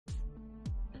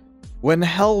When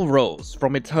hell rose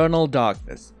from eternal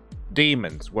darkness,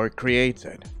 demons were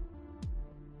created.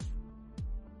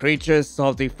 Creatures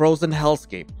of the frozen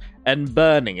hellscape and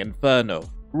burning inferno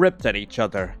ripped at each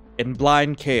other in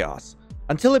blind chaos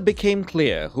until it became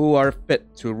clear who are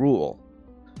fit to rule.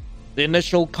 The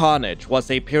initial carnage was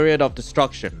a period of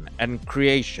destruction and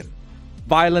creation.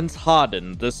 Violence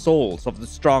hardened the souls of the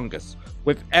strongest,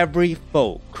 with every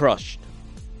foe crushed.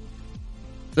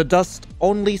 The dust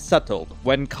only settled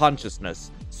when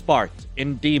consciousness sparked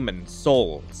in demon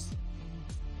souls.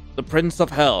 The Prince of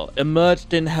Hell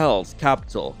emerged in Hell's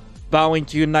capital, vowing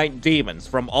to unite demons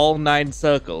from all 9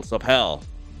 circles of Hell.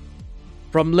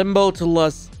 From limbo to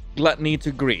lust, gluttony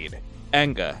to greed,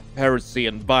 anger, heresy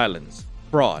and violence,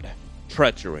 fraud,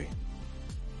 treachery.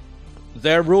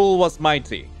 Their rule was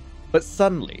mighty, but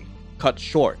suddenly cut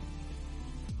short.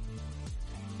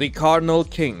 The cardinal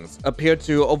kings appeared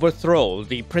to overthrow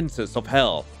the princes of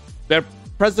Hell, their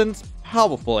presence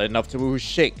powerful enough to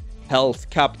shake Hell's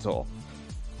capital.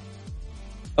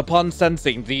 Upon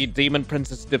sensing the demon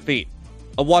prince's defeat,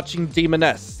 a watching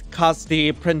demoness cast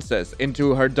the princess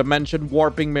into her dimension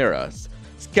warping mirrors,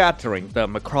 scattering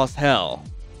them across Hell.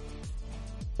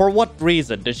 For what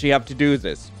reason did she have to do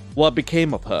this? What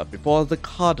became of her before the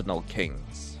cardinal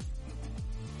kings?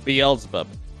 Beelzebub,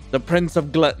 the prince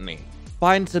of gluttony,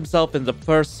 finds himself in the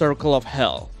first circle of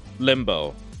Hell,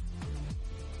 Limbo.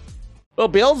 Well,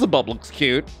 Beelzebub looks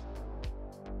cute.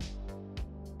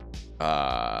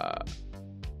 Oh.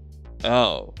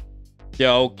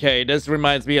 Yeah, okay, this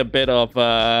reminds me a bit of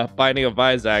Binding of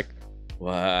Isaac.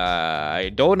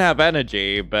 I don't have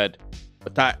energy, but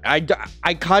I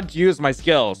can't use my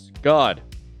skills. God.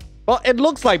 Well, it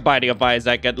looks like Binding of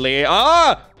Isaac at least.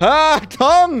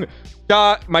 Tongue!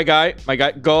 My guy,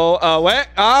 go away.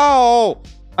 Ow!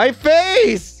 My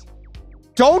face!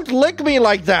 Don't lick me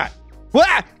like that!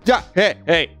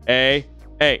 Hey,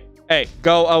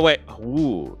 go away.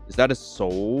 Ooh, is that a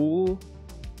soul?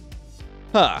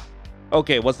 Huh.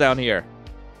 Okay, what's down here?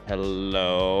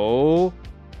 Hello?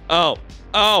 Oh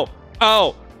no.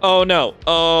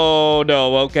 Oh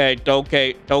no, okay,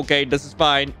 this is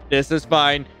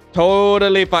fine.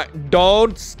 Totally fine.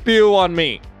 Don't spew on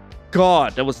me.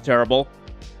 God, that was terrible.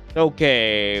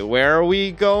 Okay, where are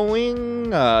we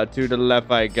going? To the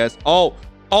left, I guess. Oh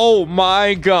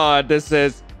my God, this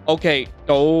is... Okay,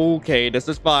 this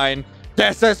is fine.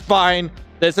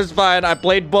 I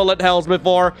played bullet hells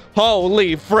before.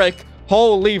 Holy frick.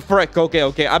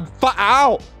 Okay, I'm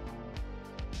ow!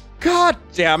 God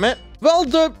damn it. Well,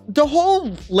 the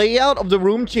whole layout of the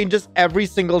room changes every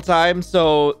single time,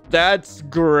 so that's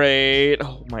great.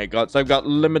 Oh my God, so I've got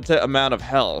limited amount of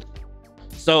health.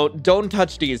 So don't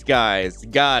touch these guys.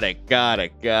 Got it.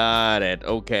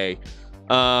 Okay.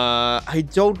 I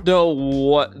don't know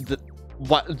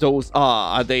what those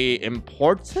are. Are they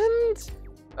important?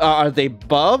 Are they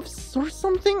buffs or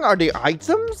something? Are they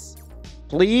items?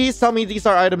 Please tell me these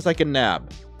are items I can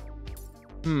nab.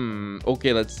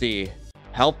 Okay, let's see.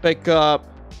 Health pickup.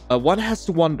 One has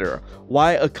to wonder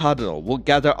why a cardinal will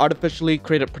gather artificially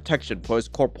created protection for his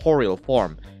corporeal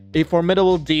form. A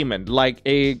formidable demon like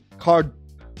a cardinal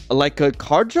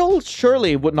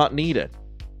surely would not need it.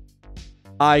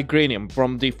 I Granium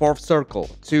from the 4th circle,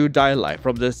 2 Dialite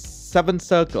from the 7th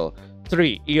circle,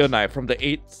 3 Eonite from the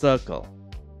 8th circle.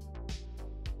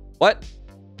 What?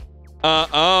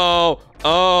 Oh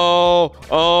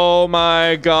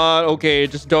my God. Okay,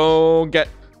 just don't get...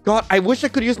 God, I wish I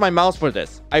could use my mouse for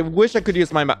this. I can't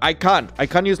use my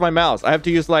mouse. I have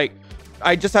to use I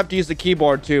just have to use the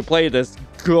keyboard to play this.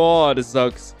 God, it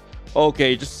sucks.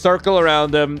 Okay, just circle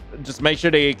around them. Just make sure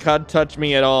they can't touch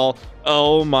me at all.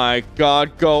 Oh my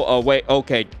God, go away.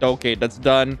 Okay, that's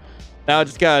done. Now I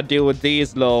just gotta deal with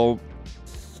these little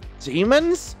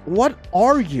demons. What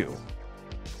are you?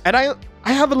 And I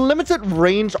have a limited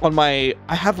range on my...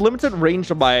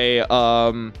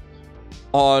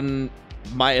 on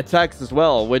my attacks as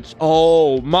well, which...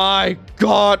 Oh my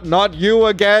God, not you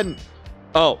again.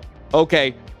 Oh,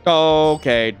 okay.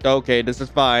 This is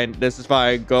fine.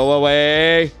 Go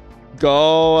away.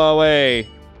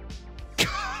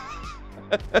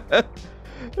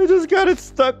 I just got it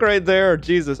stuck right there.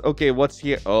 Jesus. Okay, what's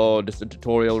here? Oh, this is a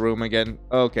tutorial room again.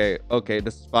 Okay,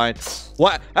 this is fine.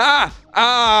 What? God.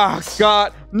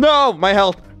 No, my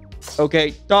health.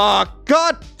 Okay. God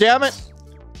damn it.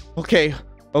 Okay,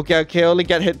 I can only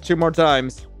get hit 2 more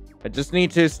times. I just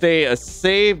need to stay a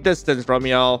safe distance from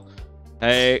y'all.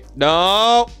 Hey,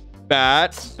 no.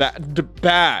 Bad, I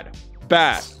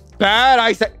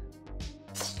said.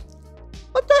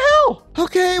 What the hell?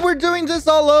 Okay, we're doing this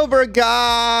all over.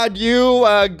 God, you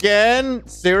again?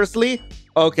 Seriously?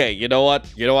 Okay, you know what?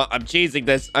 You know what? I'm cheesing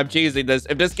this. I'm cheesing this.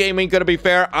 If this game ain't gonna be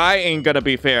fair, I ain't gonna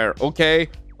be fair, okay?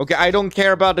 Okay, I don't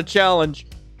care about the challenge.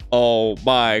 Oh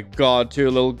my god, 2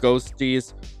 little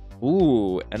ghosties.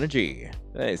 Ooh, energy.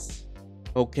 Nice.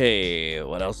 Okay,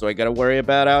 what else do I gotta worry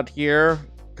about out here?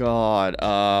 God,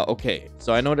 okay.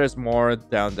 So I know there's more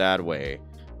down that way.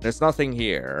 There's nothing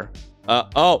here. No,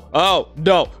 no,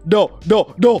 no, no, no,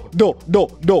 no, no,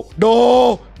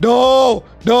 no, no,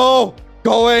 no,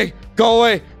 go away, go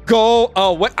away, go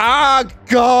away. Ah,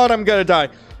 God, I'm gonna die.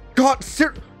 God,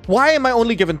 why am I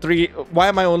only given 3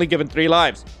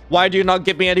 lives? Why do you not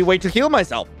give me any way to heal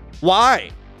myself?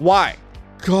 Why?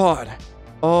 God.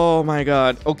 Oh my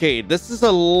god. Okay, this is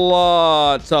a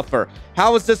lot tougher.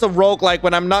 How is this a roguelike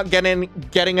when I'm not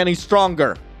getting any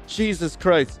stronger? Jesus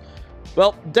Christ.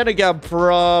 Well, then again, I'm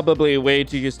probably way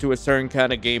too used to a certain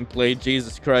kind of gameplay.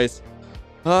 Jesus Christ.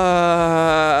 3.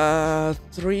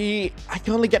 I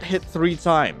can only get hit 3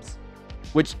 times,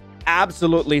 which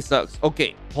absolutely sucks.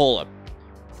 Okay, hold up.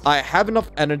 I have enough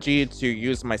energy to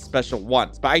use my special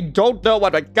once, but I don't know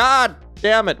what. God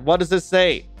damn it. What does this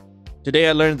say? Today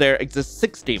I learned there exist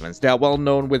 6 demons that are well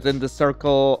known within the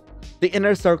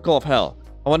inner circle of hell.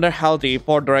 I wonder how the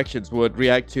 4 directions would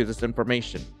react to this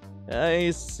information. I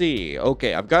see.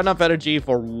 Okay, I've got enough energy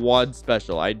for 1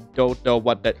 special. I don't know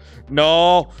what that...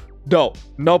 No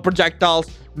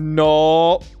projectiles.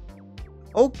 No.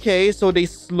 Okay, so they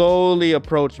slowly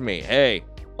approach me. Hey,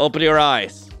 open your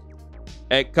eyes.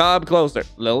 Hey, come closer. A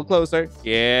little closer.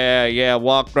 Yeah,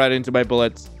 walk right into my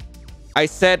bullets. I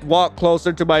said walk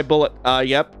closer to my bullet.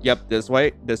 Yep, this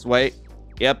way.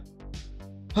 Yep.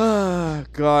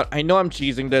 God, I know I'm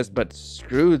cheesing this, but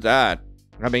screw that.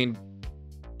 I mean,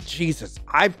 Jesus,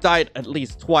 I've died at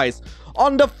least twice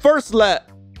on the first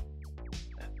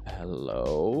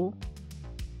Hello?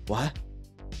 What?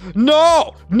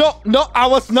 No, I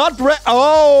was not ready.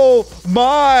 Oh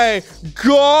my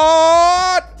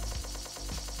God!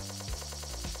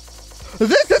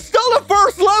 This is still the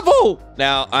first level!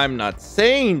 Now, I'm not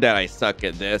saying that I suck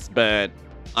at this, but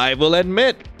I will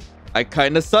admit, I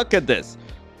kind of suck at this.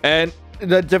 And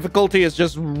the difficulty is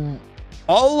just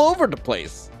all over the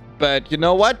place. But you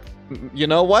know what?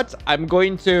 I'm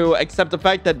going to accept the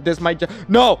fact that this might just...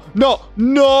 No!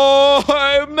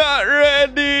 I'm not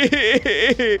ready!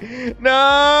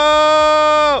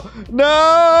 No!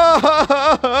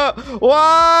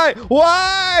 Why?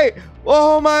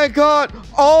 Oh my god!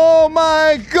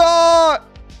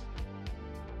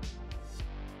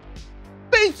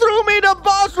 They threw me in the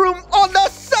boss room on the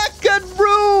 2nd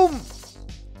room!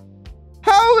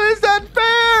 How is that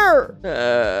fair?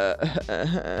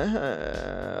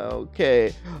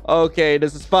 Okay,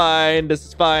 this is fine.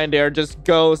 They're just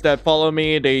ghosts that follow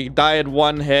me. They die at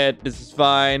 1 hit. This is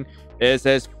fine.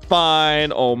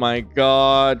 Oh my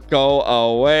god. Go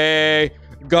away.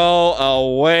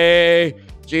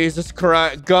 Jesus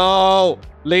Christ. Go.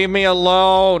 Leave me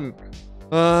alone.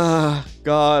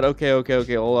 God. Okay.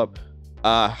 Hold up.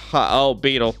 Oh,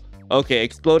 beetle. Okay,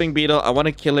 exploding beetle. I want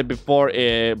to kill it before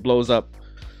it blows up.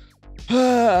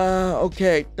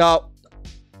 Okay, now.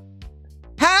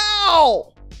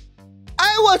 How?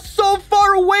 I was so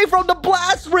far away from the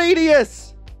blast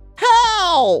radius.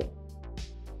 How?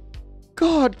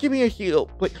 God, give me a heal,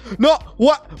 please. No,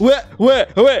 what?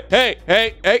 Wait. Hey.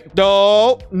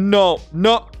 No.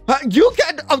 You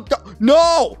can't.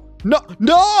 No.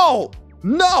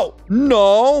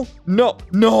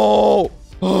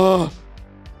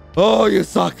 Oh, you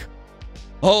suck.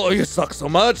 Oh, you suck so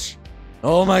much.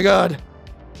 Oh my god.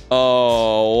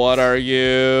 Oh, what are you?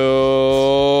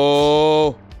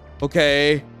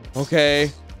 Okay.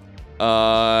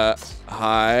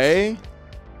 Hi.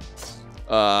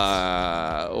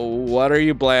 What are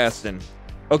you blasting?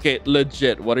 Okay,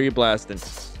 legit. What are you blasting?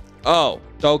 Oh,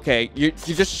 okay. You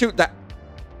just shoot that.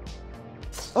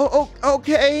 Oh,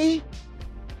 okay.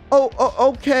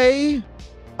 Okay.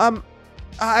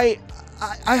 I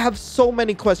have so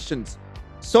many questions.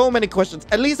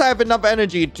 At least I have enough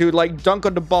energy to like dunk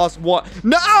on the boss. What?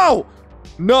 No!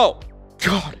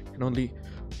 God,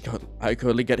 I could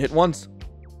only get hit once.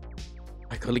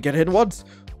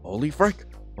 Holy frick.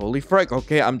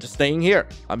 Okay, I'm just staying here.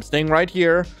 I'm staying right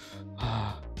here.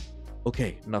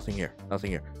 Okay, nothing here.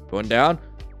 Going down.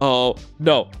 Oh,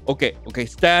 no. Okay.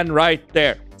 Stand right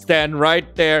there.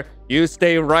 You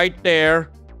stay right there.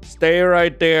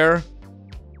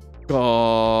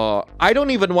 God, I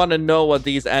don't even want to know what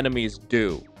these enemies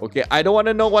do. Okay, I don't want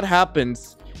to know what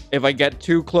happens if I get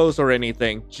too close or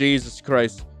anything. Jesus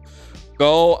Christ.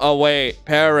 Go away.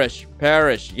 Perish.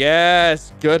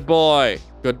 Yes. Good boy.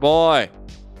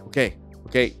 Okay.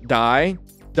 Die.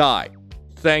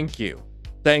 Thank you.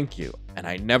 and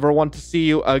I never want to see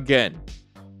you again.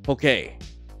 Okay.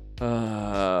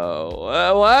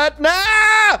 What?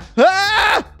 No!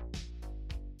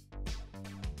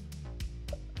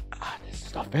 This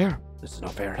is not fair. This is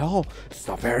not fair at all. This is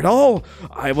not fair at all.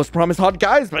 I was promised hot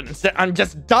guys, but instead I'm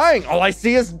just dying. All I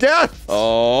see is death.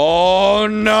 Oh,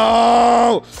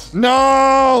 no.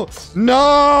 No.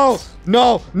 No.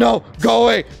 No. No. Go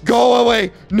away. Go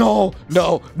away. No.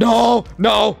 No. No.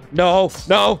 No. No.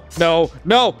 No. No.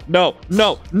 No. No.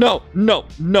 No. No. No.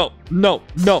 No. No.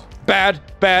 No. Bad.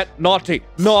 Bad. Naughty.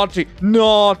 Naughty.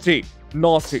 Naughty.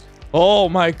 Naughty. Oh,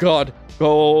 my God.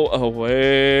 Go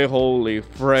away. Holy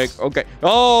frick. Okay.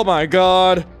 Oh my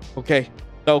god. Okay.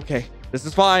 Okay. This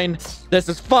is fine. This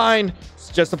is fine. It's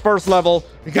just the first level.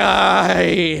 I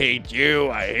hate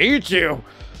you. I hate you.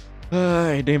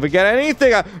 I didn't even get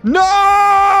anything.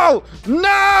 No!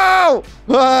 No!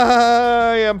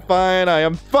 I am fine. I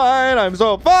am fine. I'm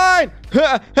so fine.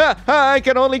 I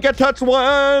can only get touched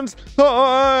once. Oh,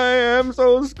 I am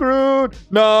so screwed.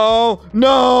 No.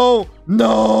 No.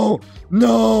 No.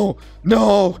 No.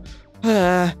 No.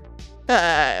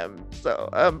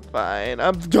 I'm fine.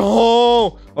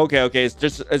 No. Okay. It's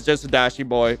just a dashy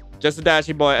boy. Just a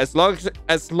dashy boy. As long as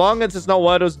it's not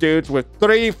one of those dudes with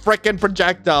 3 freaking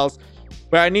projectiles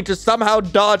where I need to somehow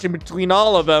dodge in between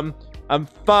all of them, I'm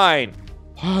fine.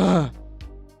 I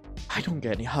don't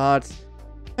get any hearts.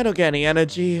 I don't get any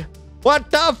energy. What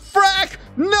the frick?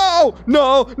 No.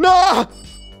 No. No.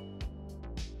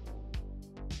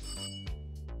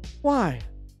 Why?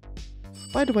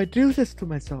 Why do I do this to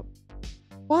myself?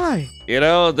 Why? You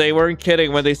know, they weren't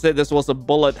kidding when they said this was a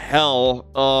bullet hell.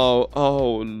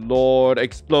 Oh, Lord.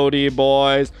 Explodey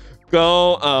boys.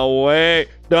 Go away.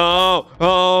 No.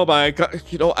 Oh, my God.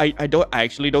 You know, I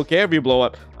actually don't care if you blow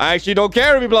up. I actually don't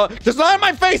care if you blow up. Just not in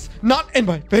my face. Not in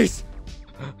my face.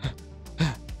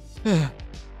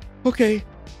 Okay.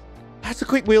 That's a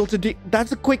quick way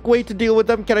to deal with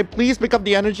them. Can I please pick up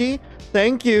the energy?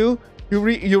 Thank you.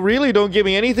 You really don't give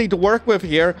me anything to work with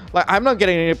here. Like, I'm not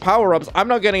getting any power-ups. I'm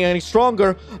not getting any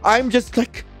stronger. I'm just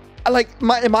like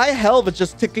my health is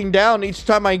just ticking down each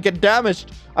time I get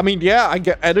damaged. I mean, yeah, I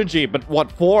get energy, but what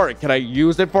for? Can I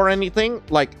use it for anything?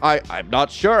 Like, I'm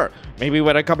not sure. Maybe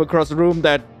when I come across a room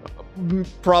that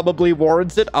probably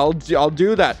warrants it, I'll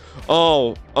do that.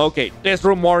 Oh, okay. This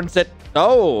room warrants it.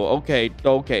 Oh,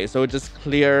 okay. So it just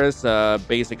clears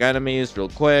basic enemies real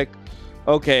quick.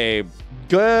 Okay.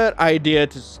 Good idea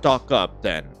to stock up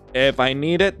then. If I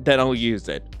need it, then I'll use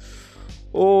it.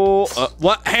 Oh,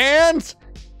 what? Hands.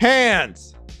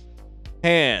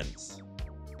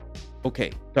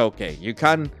 Okay.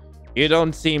 You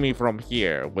don't see me from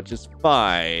here, which is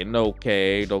fine.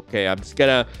 Okay. I'm just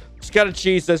gonna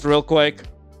cheese this real quick.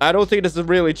 I don't think this is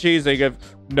really cheesing.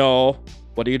 No.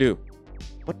 What do you do?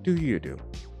 What do you do?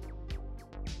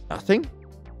 Nothing?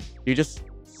 You just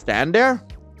stand there?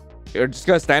 You're just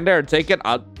gonna stand there and take it?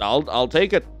 I'll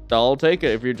take it. I'll take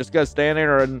it. If you're just gonna stand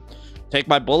there and take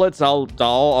my bullets, I'll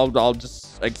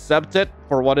just accept it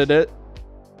for what it is.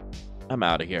 I'm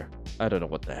out of here. I don't know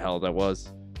what the hell that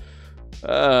was.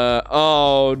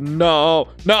 Oh no.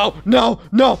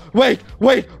 Wait.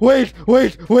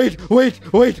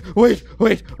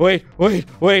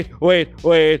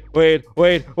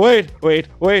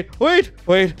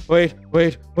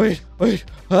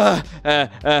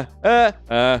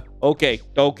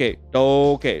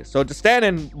 Okay. So to stand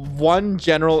in one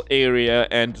general area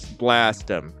and just blast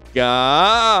them.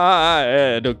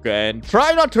 God, okay. And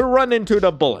try not to run into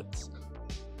the bullets.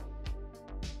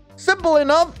 Simple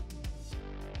enough.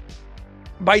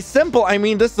 By simple, I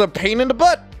mean this is a pain in the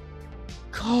butt.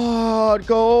 God,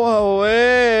 go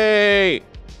away.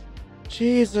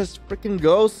 Jesus freaking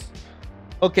ghost.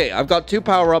 Okay, I've got 2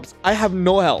 power-ups. I have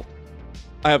no health.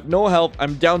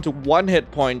 I'm down to 1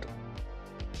 hit point.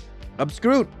 I'm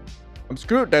screwed.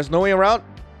 There's no way around.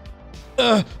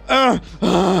 Oh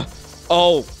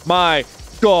my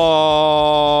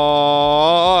god.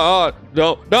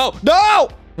 No.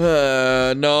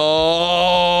 No,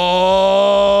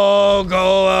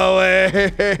 go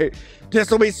away. This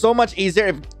will be so much easier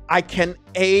if I can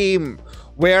aim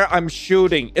where I'm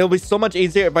shooting. It'll be so much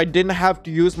easier if I didn't have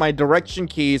to use my direction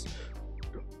keys.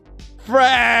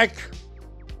 Frack.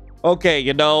 Okay,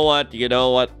 you know what?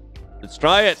 Let's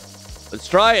try it. Let's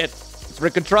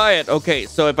freaking try it. Okay,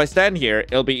 so if I stand here,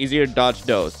 it'll be easier to dodge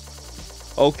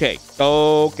those. Okay.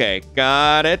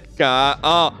 Got it.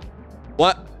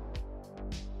 What?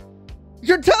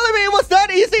 You're telling me it was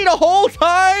that easy the whole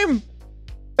time?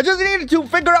 I just needed to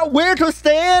figure out where to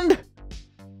stand.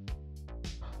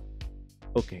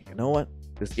 Okay, you know what?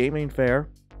 This game ain't fair.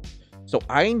 So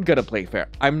I ain't gonna play fair.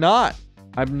 I'm not.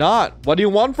 What do you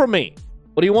want from me?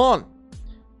 What do you want?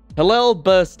 Hillel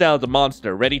burst out the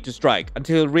monster, ready to strike,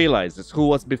 until he realizes who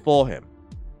was before him.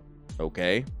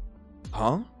 Okay.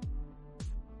 Huh?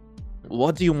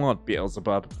 What do you want,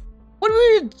 Beelzebub? What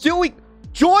are you doing?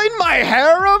 Join my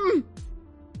harem?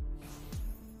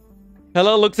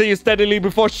 Hillel looks at you steadily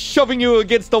before shoving you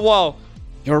against the wall.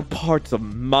 You're part of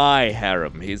my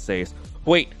harem, he says.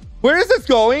 Wait, where is this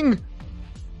going?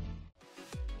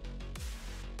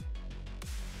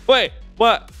 Wait,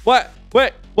 what?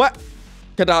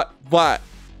 Cannot, what?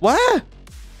 What?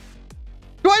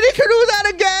 Do I need to do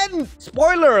that again?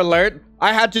 Spoiler alert,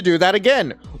 I had to do that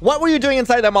again. What were you doing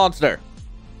inside that monster?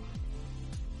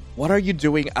 What are you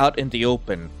doing out in the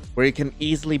open, where you can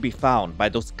easily be found by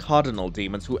those cardinal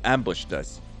demons who ambushed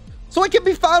us? So I can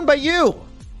be found by you!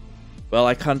 Well,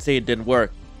 I can't say it didn't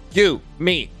work. You,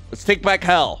 me, let's take back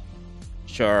hell.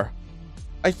 Sure.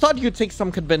 I thought you'd take some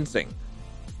convincing.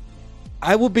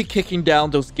 I will be kicking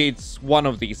down those gates one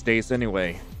of these days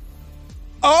anyway.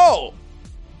 Oh!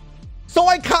 So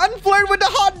I can't flirt with the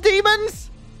hot demons?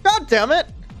 God damn it.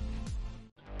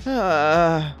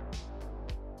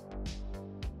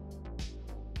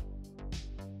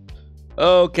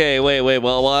 Okay, wait,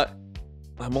 well, what?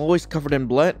 I'm always covered in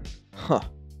blood? Huh.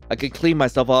 I could clean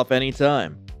myself off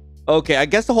anytime. Okay, I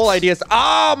guess the whole idea is,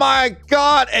 oh my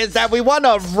god, is that we want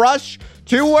to rush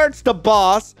towards the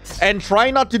boss and try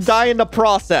not to die in the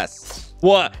process.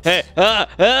 What? Hey, what?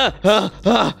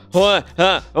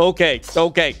 Okay.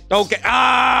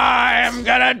 I'm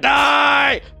gonna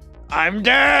die! I'm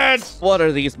dead! What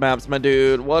are these maps, my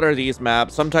dude? What are these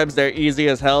maps? Sometimes they're easy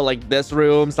as hell, like this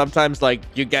room. Sometimes, like,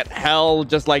 you get hell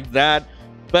just like that.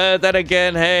 But then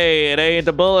again, hey, it ain't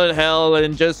the bullet hell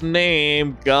in just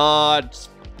name. God,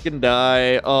 just fucking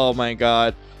die. Oh my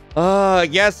god.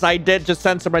 Yes, I did just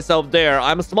censor myself there.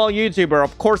 I'm a small YouTuber.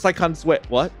 Of course I can't sweat.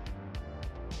 What?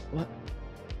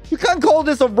 You can't call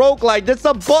this a roguelike. This is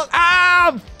a book.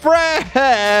 Ah,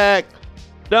 frick!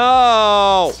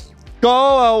 No!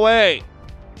 Go away.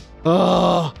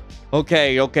 Oh,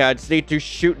 okay. I just need to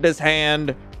shoot this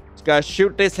hand. Just gotta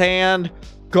shoot this hand.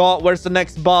 God, where's the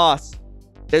next boss?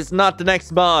 It's not the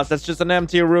next boss. That's just an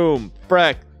empty room.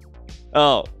 Frick.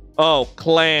 Oh,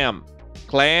 clam.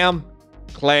 Are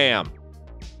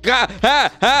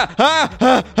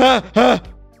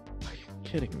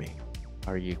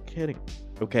you kidding me?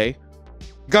 Okay.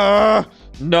 Gah!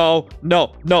 No.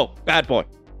 Bad boy.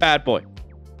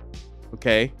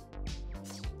 Okay.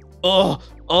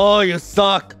 Oh, you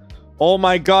suck. Oh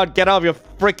my god, get out of your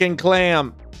freaking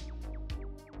clam.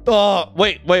 Oh,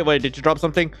 wait. Did you drop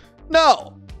something?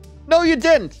 No, you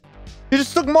didn't. You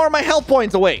just took more of my health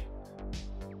points away.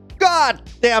 God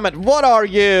damn it, what are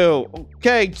you?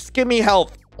 Okay, just give me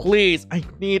health, please. I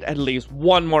need at least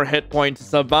one more hit point to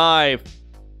survive.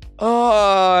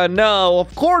 No,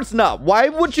 of course not. Why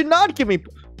would you not give me...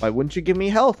 Why wouldn't you give me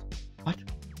health? What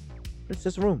is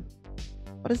this room?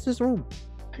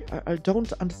 I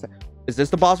don't understand. Is this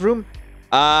the boss room?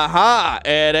 Aha,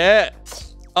 it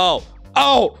is. Oh.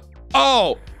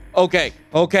 Okay.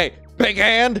 Big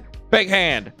hand.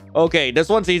 Okay, this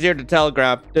one's easier to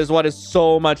telegraph. This one is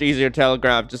so much easier to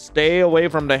telegraph. Just stay away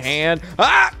from the hand.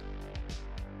 Ah!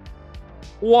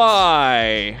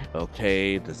 Why?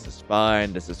 Okay, this is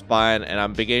fine. And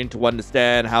I'm beginning to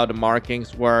understand how the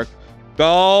markings work.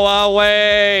 Go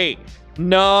away.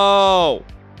 No.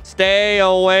 Stay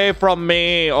away from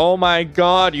me. Oh my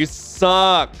god, you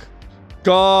suck.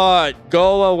 God,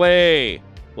 go away.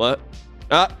 What?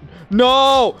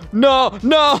 No.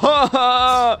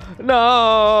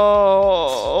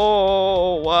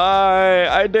 Why?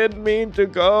 I didn't mean to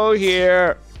go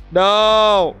here.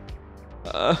 No.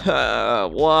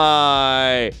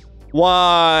 Why?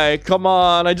 Come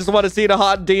on. I just want to see the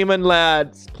hot demon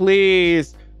lads.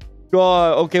 Please.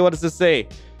 God. Okay, what does this say?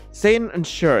 Satan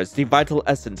ensures the vital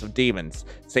essence of demons.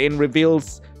 Satan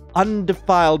reveals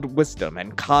undefiled wisdom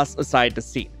and casts aside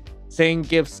deceit. Satan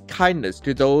gives kindness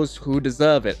to those who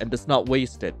deserve it and does not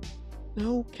waste it.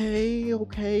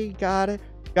 Okay, got it.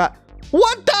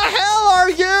 What the hell are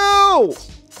you?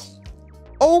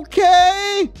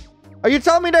 Okay. Are you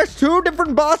telling me there's two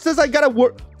different bosses I gotta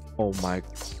work? Oh my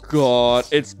god,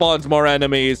 it spawns more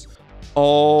enemies.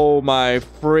 Oh my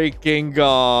freaking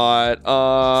god.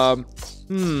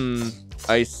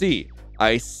 I see.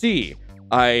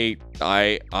 I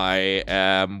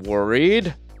am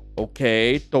worried.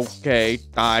 Okay.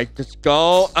 I just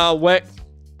go away.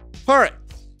 Hurry.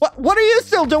 What are you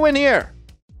still doing here?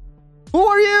 Who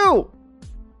are you?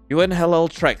 You and Hillel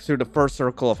trek through the first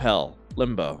circle of hell,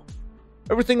 Limbo.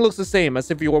 Everything looks the same,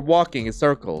 as if you were walking in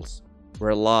circles.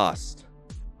 We're lost.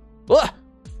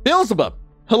 Beelzebub!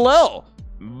 Hello!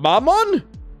 Mammon?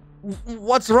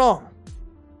 What's wrong?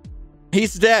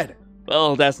 He's dead.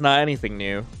 Well, that's not anything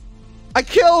new. I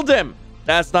killed him!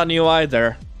 That's not new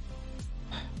either.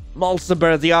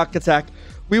 Mulciber, the architect.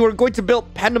 We were going to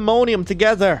build pandemonium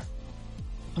together.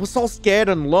 I was all scared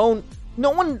and alone.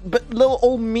 No one but little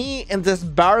old me in this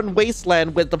barren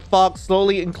wasteland with the fog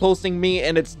slowly enclosing me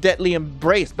in its deadly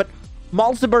embrace. But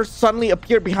Mulciber suddenly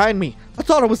appeared behind me. I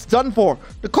thought I was done for.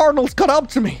 The cardinals caught up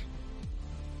to me.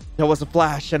 There was a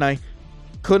flash and I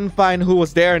couldn't find who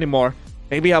was there anymore.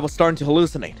 Maybe I was starting to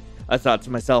hallucinate, I thought to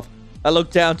myself. I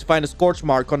looked down to find a scorch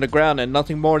mark on the ground and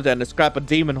nothing more than a scrap of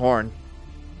demon horn.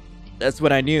 That's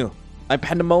when I knew. My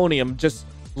pandemonium just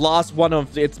lost one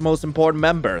of its most important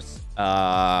members.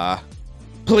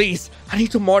 Please, I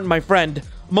need to mourn my friend.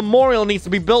 A memorial needs to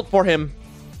be built for him.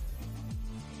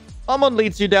 Amon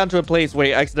leads you down to a place where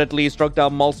he accidentally struck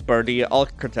down Mulciber, the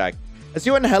architect. As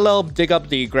you and Hellel dig up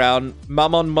the ground,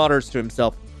 Mammon mutters to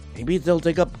himself, maybe they'll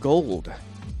dig up gold.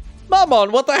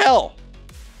 Mammon, what the hell?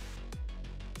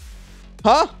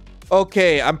 Huh?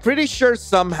 Okay, I'm pretty sure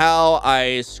somehow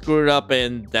I screwed up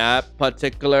in that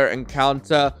particular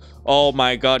encounter. Oh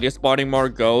my god, you're spawning more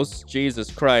ghosts?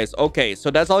 Jesus Christ. Okay,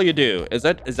 so that's all you do, is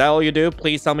it? Is that all you do?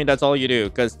 Please tell me that's all you do,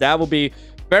 because that will be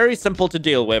very simple to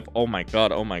deal with. Oh my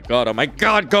god, oh my god, oh my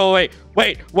god, go away.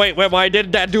 Wait, why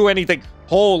didn't that do anything?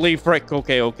 Holy frick.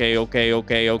 Okay.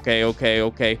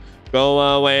 Go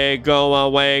away, go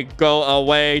away, go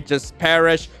away. Just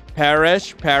perish. Die.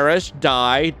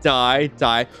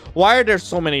 Why are there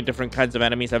so many different kinds of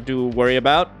enemies I have to worry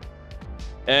about?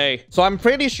 Hey, so I'm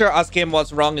pretty sure asking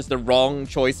what's wrong is the wrong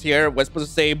choice here. We're supposed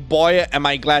to say, boy, am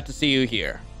I glad to see you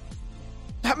here.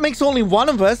 That makes only one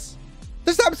of us.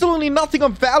 There's absolutely nothing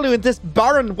of value in this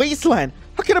barren wasteland.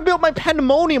 How can I build my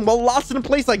pandemonium while lost in a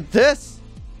place like this?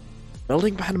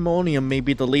 Building pandemonium may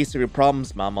be the least of your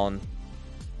problems, Mammon.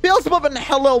 Beelzebub and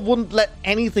Hellel wouldn't let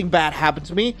anything bad happen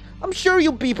to me. I'm sure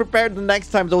you'll be prepared the next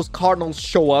time those cardinals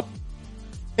show up.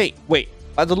 Hey, wait.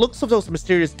 By the looks of those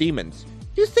mysterious demons,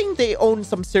 do you think they own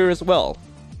some serious wealth?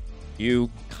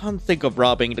 You can't think of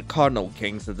robbing the cardinal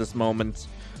kings at this moment.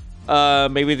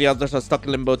 Maybe the others are stuck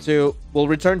in limbo too. We'll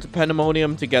return to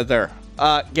pandemonium together.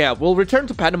 Yeah, we'll return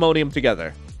to pandemonium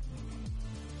together.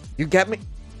 You get me?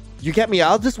 You get me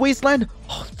out of this wasteland?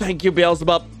 Oh, thank you,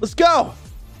 Beelzebub. Let's go!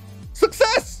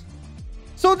 Success!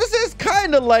 So this is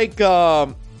kind of like,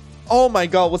 oh my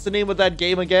god, what's the name of that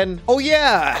game again? Oh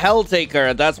yeah,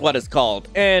 Helltaker, that's what it's called.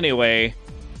 Anyway,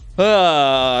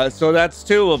 so that's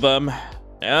two of them.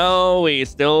 Now we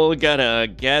still gotta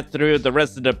get through the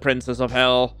rest of the Princess of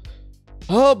Hell.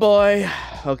 Oh boy.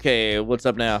 Okay, what's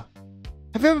up now?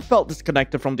 Have you ever felt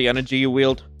disconnected from the energy you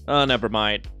wield? Oh, never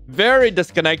mind. Very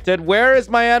disconnected. Where is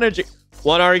my energy?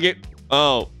 What are you?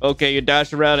 Oh, okay, you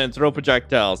dash around and throw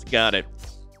projectiles. Got it.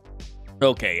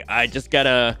 Okay, I just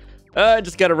gotta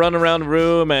run around the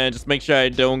room and just make sure I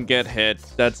don't get hit.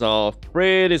 That's all.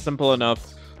 Pretty simple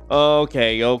enough.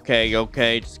 Okay.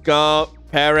 Just go.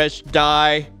 Perish.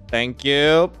 Die. Thank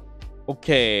you.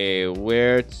 Okay,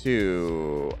 where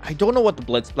to? I don't know what the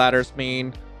blitz splatters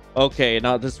mean. Okay,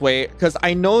 not this way. Because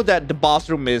I know that the boss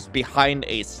room is behind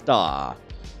a star.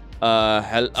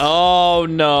 Oh,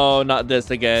 no, not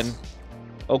this again.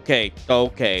 Okay,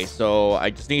 so I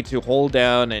just need to hold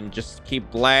down and just keep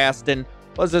blasting.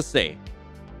 What does this say?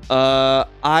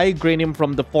 I Granium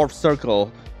from the 4th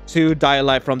circle, 2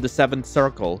 Dialite from the 7th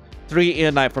circle, 3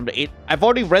 Eonite from the 8th. I've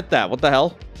already read that. What the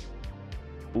hell?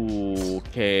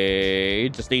 Okay,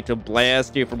 just need to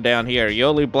blast you from down here. You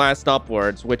only blast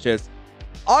upwards, which is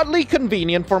oddly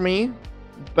convenient for me.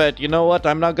 But you know what?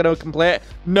 I'm not gonna complain.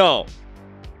 No,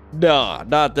 not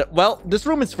that. Well, this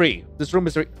room is free.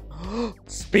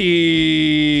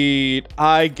 Speed.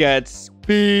 I get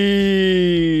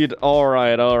speed. All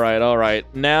right.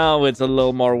 Now it's a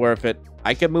little more worth it.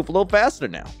 I can move a little faster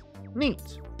now.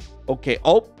 Neat. Okay.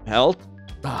 Oh, health.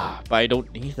 But I don't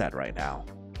need that right now.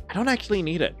 I don't actually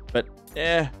need it, but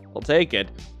I'll take it.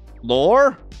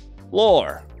 Lore.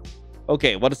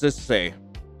 Okay, what does this say?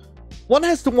 One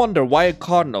has to wonder why a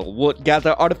cardinal would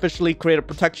gather artificially created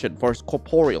protection for his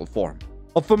corporeal form.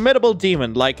 A formidable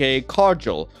demon like a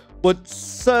Cargil would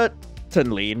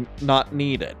certainly not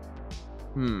need it.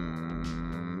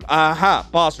 Aha,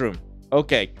 boss room.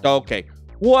 Okay.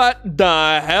 What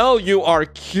the hell? You are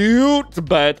cute,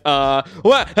 but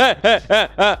what?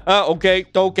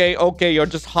 Okay. You're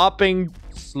just hopping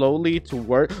slowly to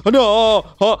work. No.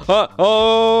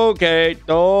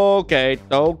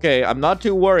 Okay. I'm not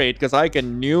too worried because I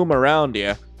can noom around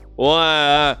here.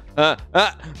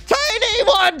 Tiny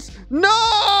ones!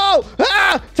 No!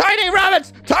 Tiny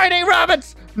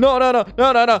rabbits! No, no, no,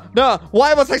 no, no, no, no.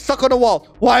 Why was I stuck on the wall?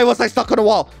 Why was I stuck on the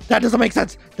wall? That doesn't make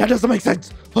sense. That doesn't make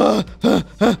sense.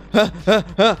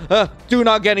 Do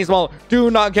not get any smaller. Do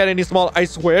not get any smaller. I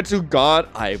swear to God,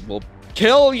 I will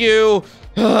kill you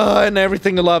and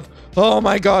everything you love. Oh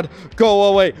my God. Go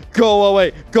away. Go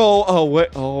away. Go away.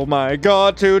 Oh my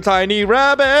God. 2 tiny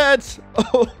rabbits.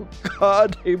 Oh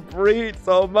God. They breed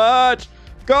so much.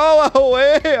 Go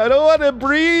away. I don't want to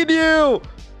breed you.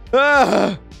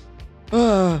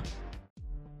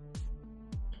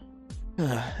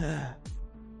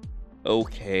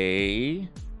 Okay.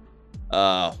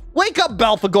 Wake up,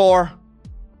 Belphegor.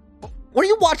 Were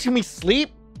you watching me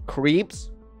sleep? Creeps.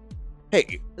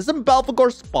 Hey, isn't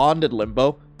Belphegor spawned in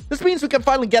Limbo? This means we can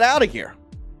finally get out of here.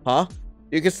 Huh?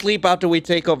 You can sleep after we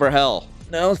take over Hell.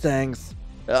 No thanks.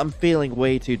 I'm feeling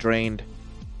way too drained.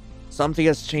 Something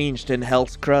has changed in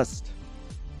Hell's crust.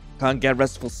 Can't get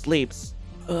restful sleeps.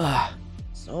 Ugh,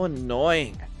 so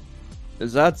annoying.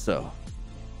 Is that so?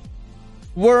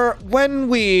 When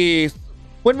we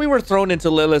were thrown into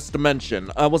Lilith's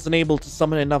dimension, I wasn't able to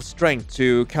summon enough strength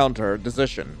to counter her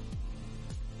decision.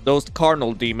 Those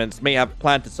cardinal demons may have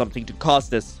planted something to cause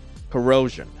this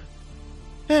corrosion.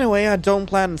 Anyway, I don't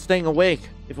plan on staying awake.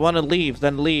 If you want to leave,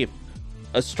 then leave.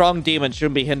 A strong demon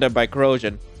shouldn't be hindered by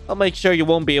corrosion. I'll make sure you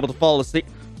won't be able to fall asleep.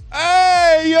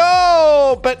 Hey,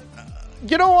 yo! But,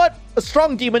 you know what? A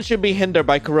strong demon should be hindered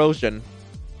by corrosion.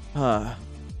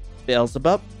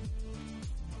 Beelzebub?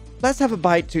 Let's have a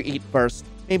bite to eat first.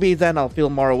 Maybe then I'll feel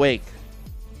more awake.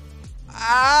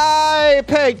 I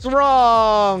picked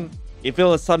wrong! You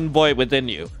feel a sudden void within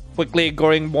you, quickly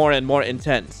growing more and more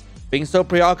intense. Being so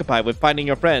preoccupied with finding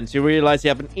your friends, you realize you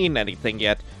haven't eaten anything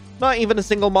yet. Not even a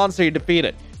single monster you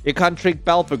defeated. You can't trick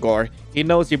Belphegor. He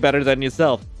knows you better than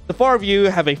yourself. The 4 of you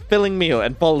have a filling meal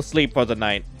and fall asleep for the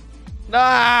night.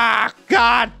 Ah,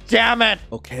 God damn it!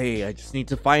 Okay, I just need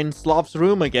to find Sloth's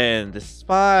room again. This is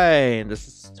fine. This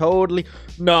is totally...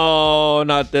 No,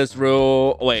 not this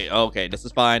room. Wait, okay, this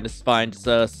is fine. This is fine. Just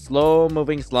a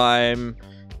slow-moving slime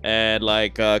and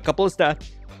like a couple of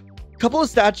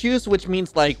statues, which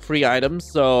means like free items.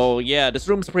 So yeah, this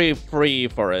room's pretty free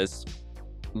for us.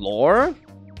 Lore?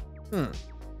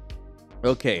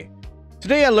 Okay.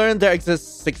 Today I learned there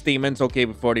exists 6 demons. Okay,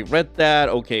 we've already read that.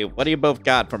 Okay, what do you both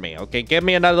got for me? Okay, give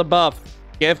me another buff.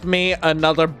 Give me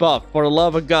another buff. For the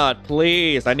love of God,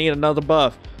 please. I need another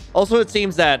buff. Also, it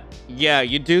seems that, yeah,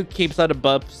 you do keep some of the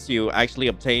buffs you actually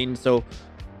obtain. So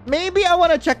maybe I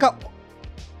want to check out...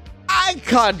 I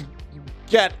can't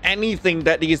get anything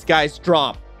that these guys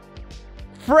drop.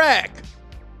 Frick!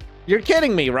 You're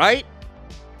kidding me, right?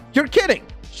 You're kidding.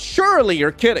 Surely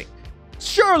you're kidding.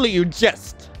 Surely you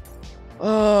jest.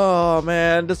 Oh,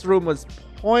 man. This room was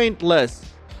pointless.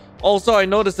 Also, I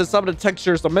noticed that some of the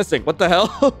textures are missing. What the hell?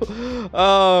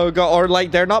 Oh, God. Or,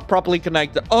 like, they're not properly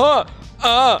connected.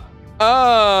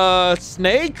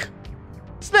 Snake?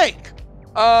 Snake.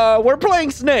 We're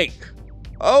playing Snake.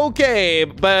 Okay,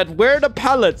 but where are the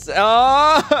pellets?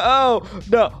 Oh,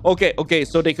 no. Okay.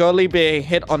 So they can only be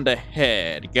hit on the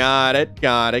head. Got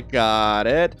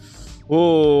it.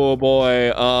 Oh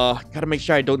boy, gotta make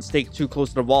sure I don't stay too close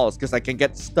to the walls because I can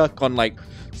get stuck on like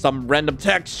some random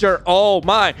texture. Oh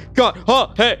my God!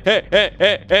 Oh,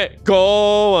 hey,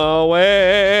 go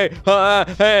away!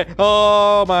 Hey,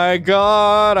 oh my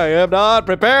God! I am not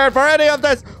prepared for any of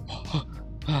this.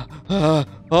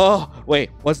 Oh, wait,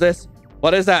 what's this?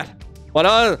 What is that? What?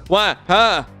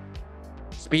 Huh?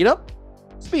 Speed up?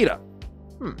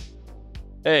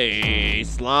 Hey,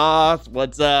 Sloth,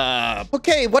 what's up?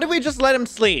 Okay, what if we just let him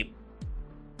sleep?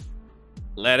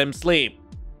 Let him sleep.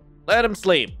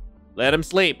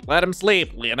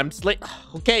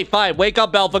 Okay, fine. Wake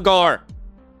up, Belphegor. Are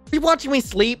you watching me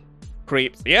sleep?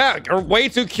 Creeps. Yeah, you're way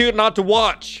too cute not to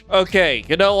watch. Okay,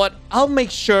 you know what? I'll make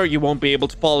sure you won't be able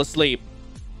to fall asleep.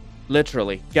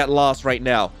 Literally, get lost right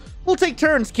now. We'll take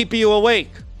turns keeping you awake.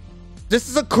 This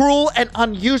is a cruel and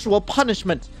unusual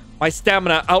punishment. My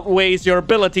stamina outweighs your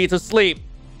ability to sleep.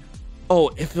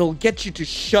 Oh, if it'll get you to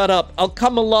shut up, I'll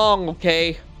come along,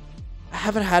 okay? I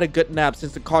haven't had a good nap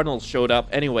since the cardinal showed up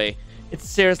anyway. It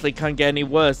seriously can't get any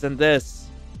worse than this.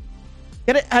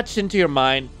 Get it etched into your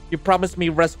mind. You promised me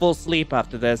restful sleep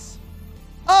after this.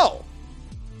 Oh!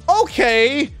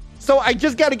 Okay! So I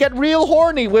just gotta get real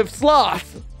horny with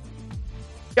Sloth.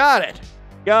 Got it.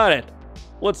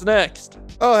 What's next?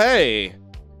 Oh, hey.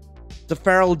 The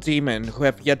feral demon who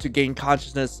have yet to gain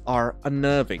consciousness are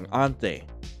unnerving, aren't they?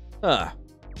 Huh.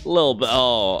 A little bit.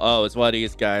 Oh, it's one of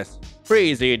these guys. Pretty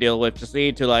easy to deal with. Just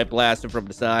need to like blast him from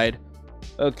the side.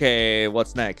 Okay,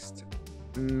 what's next?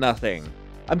 Nothing.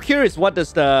 I'm curious, what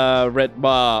does the red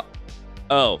bar...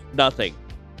 Oh, nothing.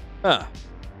 Huh.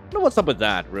 know what's up with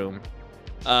that room.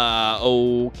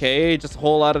 Okay, just a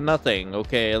whole lot of nothing.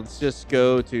 Okay, let's just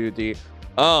go to the...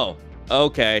 Oh,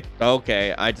 okay,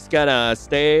 okay. I just gotta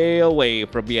stay away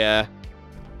from ya.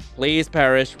 Please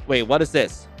perish. Wait, what is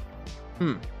this?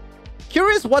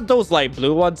 Curious what those light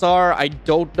blue ones are. I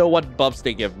don't know what buffs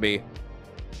they give me.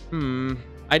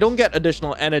 I don't get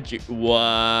additional energy.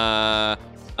 What?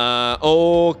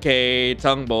 Okay,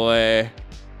 tongue boy.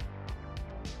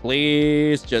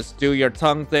 Please just do your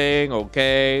tongue thing.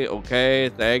 Okay, okay,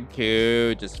 thank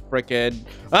you. Just freaking...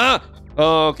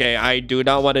 Okay, I do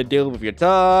not want to deal with your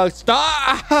tongue.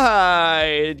 Stop!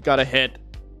 I got a hit.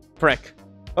 Frick.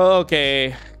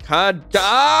 Okay.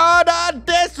 Not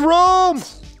this room!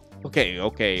 Okay,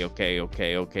 okay, okay,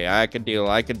 okay, okay. I can deal.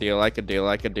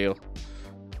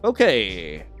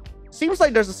 Okay. Seems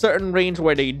like there's a certain range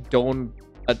where they don't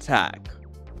attack.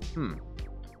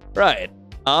 Right.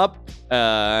 Up.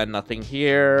 Nothing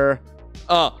here.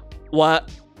 Oh,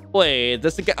 what? Wait,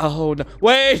 this again. Oh, no.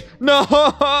 Wait, no.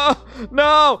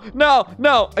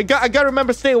 No. I gotta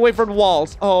remember staying away from the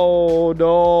walls. Oh,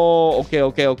 no.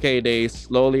 Okay. They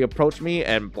slowly approach me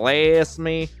and blast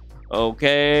me.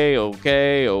 Okay.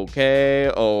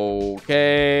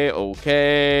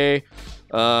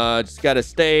 Just gotta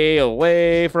stay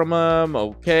away from them.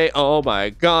 Okay. Oh my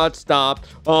god, stop.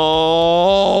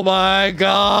 Oh my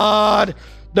god.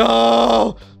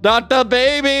 No, not the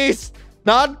babies.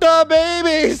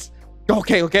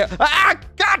 Okay.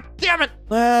 God damn it.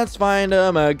 Let's find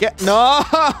them again. No.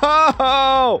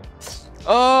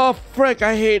 Oh, frick.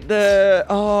 I hate the...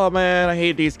 Oh, man. I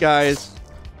hate these guys.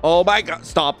 Oh my god.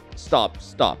 Stop.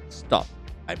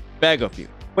 I beg of you.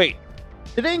 Wait.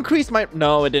 Did it increase my...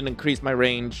 No, it didn't increase my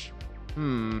range.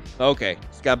 Okay.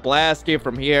 Just got blasted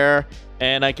from here.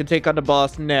 And I can take on the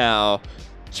boss now.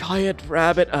 Giant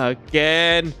rabbit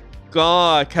again.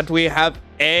 God, can't we have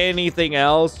anything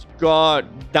else? God,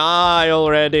 die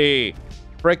already.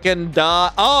 Freaking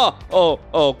die. Oh,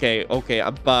 okay.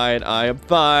 I'm fine. I am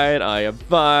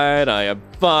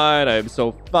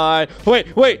so fine.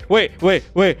 Wait.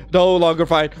 No longer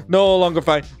fine.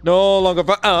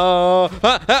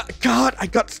 God, I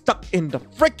got stuck in the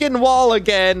freaking wall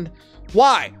again.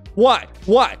 Why?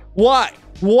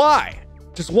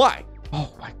 Just why?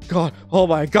 Oh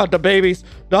my god, the babies.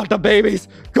 Not the babies.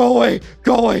 Go away.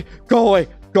 Go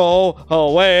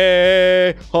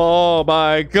away. Oh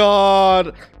my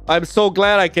god. I'm so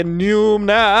glad I can nuke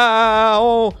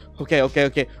now.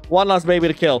 Okay. One last baby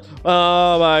to kill.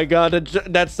 Oh my god,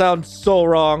 that sounds so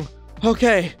wrong.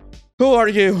 Okay, who are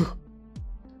you?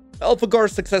 Elphegor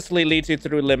successfully leads you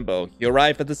through limbo. You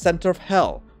arrive at the center of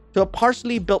hell, to a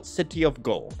partially built city of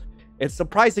gold. It's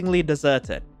surprisingly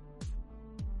deserted.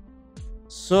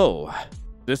 So,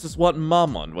 this is what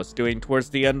Mammon was doing towards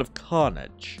the end of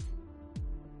Carnage.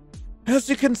 As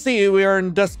you can see, we are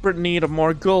in desperate need of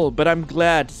more gold, but I'm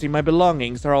glad to see my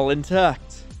belongings are all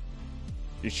intact.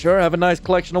 You sure have a nice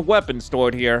collection of weapons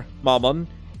stored here, Mammon.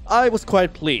 I was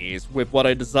quite pleased with what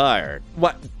I desired.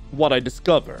 What I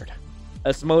discovered.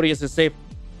 Asmodeus is safe.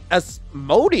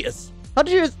 Asmodeus?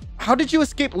 How did you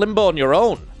escape limbo on your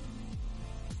own?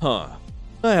 I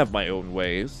have my own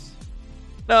ways.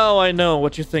 Now I know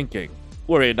what you're thinking.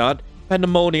 Worry not,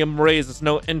 Pandemonium raises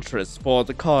no interest for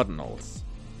the cardinals.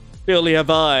 They only have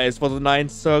eyes for the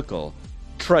ninth circle.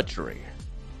 Treachery.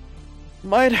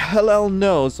 Might Hellel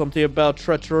know something about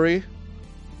treachery?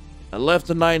 I left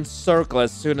the ninth circle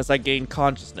as soon as I gained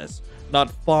consciousness,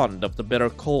 not fond of the bitter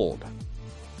cold.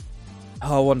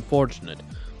 How unfortunate.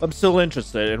 I'm still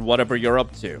interested in whatever you're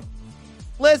up to.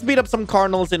 Let's beat up some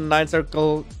cardinals in the ninth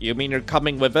circle. You mean you're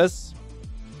coming with us?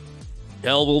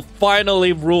 Hell will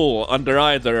finally rule under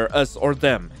either us or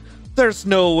them. There's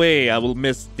no way I will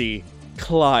miss the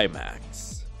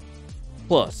climax.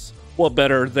 Plus, what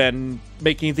better than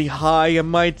making the high and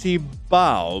mighty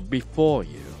bow before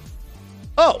you?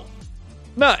 Oh,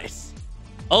 nice.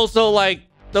 Also, like,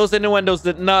 those innuendos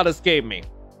did not escape me.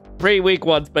 Pretty weak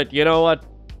ones, but you know what?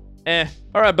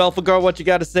 Alright, Belphegor, what you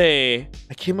gotta say?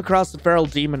 I came across a feral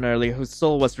demon earlier whose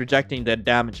soul was rejecting their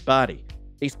damaged body.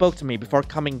 They spoke to me before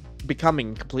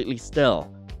becoming completely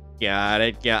still. Got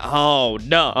it, yeah. Oh,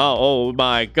 no. Oh,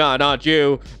 my god, not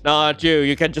you. Not you.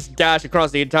 You can just dash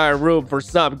across the entire room for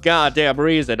some goddamn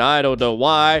reason. I don't know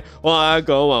why. Why?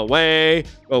 Go away.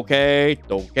 Okay.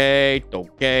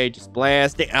 Just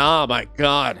blast it. Oh, my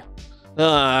god.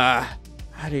 How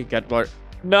do you get more?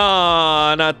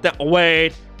 No, not that.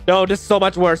 Wait. No, this is so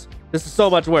much worse.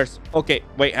 Okay,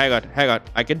 wait, hang on.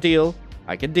 I can deal.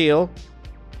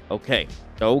 Okay.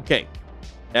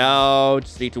 Now,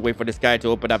 just need to wait for this guy to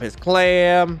open up his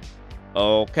clam.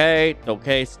 Okay,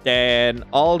 stand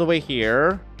all the way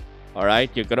here. All right,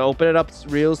 you're gonna open it up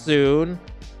real soon.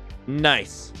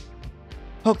 Nice.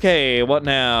 Okay, what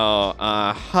now?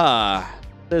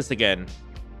 This again.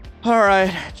 All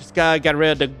right, just gotta get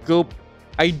rid of the goop.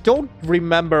 I don't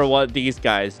remember what these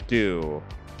guys do.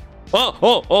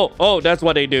 Oh, that's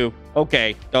what they do.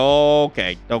 Okay.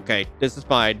 This is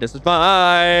fine.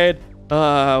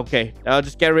 Okay. I'll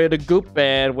just get rid of the goop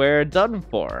and we're done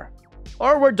for.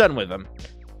 Or we're done with them.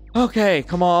 Okay,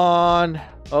 come on.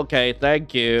 Okay,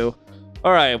 thank you.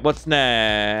 All right, what's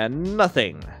next?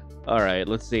 Nothing. All right,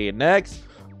 let's see. Next.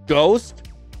 Ghost.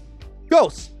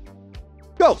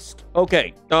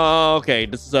 Okay. Okay,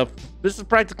 this is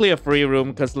practically a free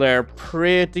room because they're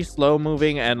pretty slow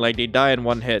moving and like they die in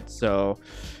one hit. So,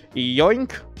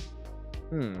 yoink.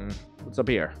 What's up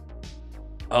here?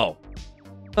 Oh.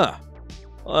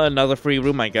 Another free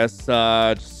room, I guess.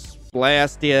 Just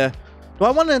blast you. Do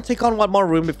I want to take on one more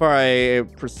room before I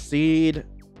proceed?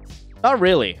 Not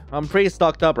really. I'm pretty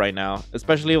stocked up right now,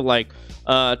 especially with like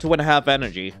 2.5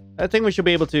 energy. I think we should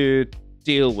be able to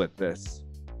deal with this.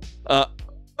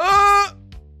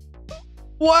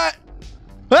 What?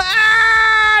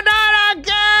 Not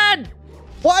again!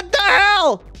 What the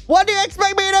hell? What do you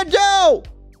expect me to do?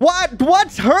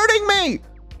 What's hurting me?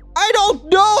 I don't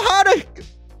know how to...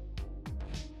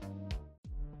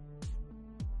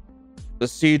 The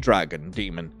sea dragon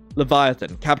demon,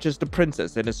 Leviathan, captures the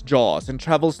princess in its jaws and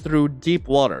travels through deep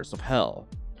waters of hell.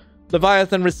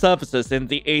 Leviathan resurfaces in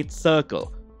the 8th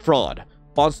circle. Fraud.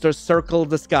 Monsters circle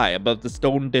the sky above the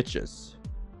stone ditches.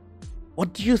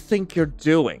 What do you think you're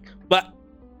doing? What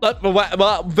are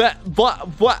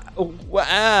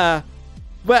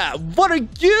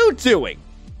you doing?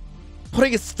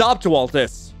 Putting a stop to all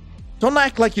this. Don't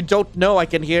act like you don't know I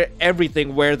can hear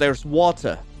everything where there's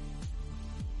water.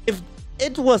 If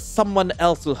it was someone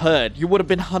else who heard, you would have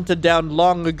been hunted down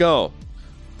long ago.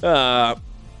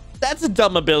 That's a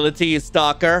dumb ability,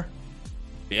 stalker.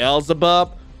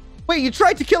 Beelzebub. Wait, you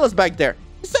tried to kill us back there.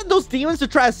 You sent those demons to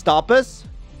try to stop us?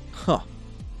 Huh.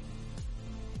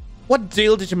 What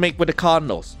deal did you make with the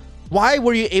cardinals? Why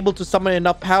were you able to summon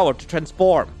enough power to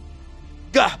transform?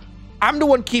 Gah! I'm the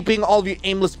one keeping all of you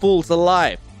aimless fools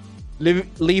alive.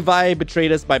 Levi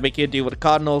betrayed us by making a deal with the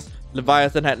cardinals.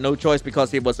 Leviathan had no choice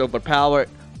because he was overpowered.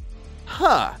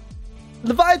 Huh.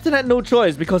 Leviathan had no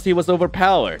choice because he was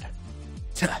overpowered.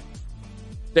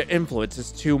 Their influence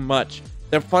is too much.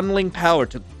 They're funneling power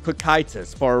to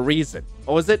Cocytus for a reason.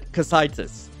 Or was it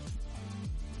Cocytus?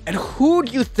 And who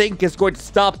do you think is going to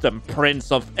stop them,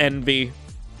 Prince of Envy?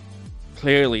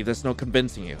 Clearly, there's no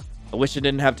convincing you. I wish it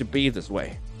didn't have to be this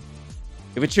way.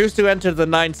 If you choose to enter the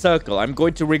 9th circle, I'm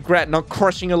going to regret not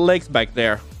crushing your legs back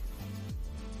there.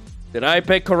 Did I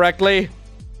pick correctly?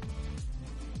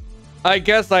 I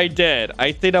guess I did.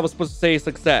 I think I was supposed to say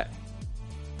success.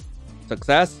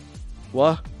 Success?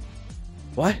 What?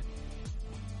 What?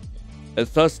 And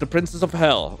thus the princes of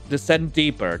hell descend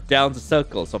deeper down the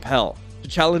circles of hell to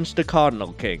challenge the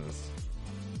cardinal kings.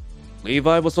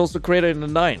 Levi was also created in the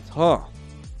 9th, huh?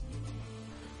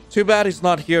 Too bad he's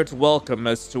not here to welcome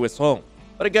us to his home,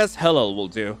 but I guess Hellel will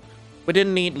do. We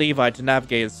didn't need Levi to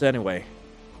navigate us anyway.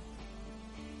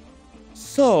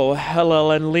 So,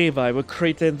 Hellel and Levi were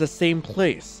created in the same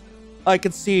place. I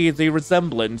can see the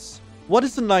resemblance. What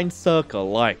is the 9th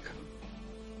circle like?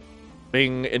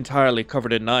 Being entirely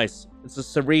covered in ice, it's a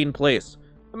serene place.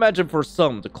 Imagine for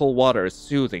some, the cold water is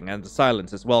soothing and the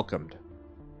silence is welcomed.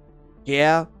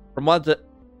 Yeah, from what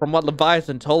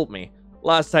Leviathan told me,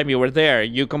 last time you were there,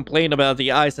 you complained about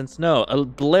the ice and snow,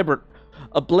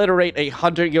 obliterate a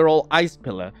 100-year-old ice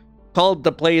pillar, called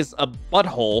the place a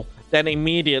butthole, then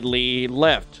immediately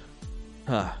left.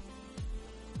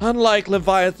 Unlike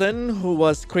Leviathan, who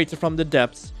was created from the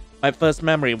depths, my first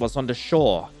memory was on the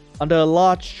shore, under a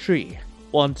large tree,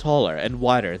 one taller and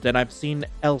wider than I've seen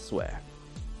elsewhere.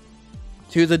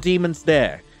 To the demons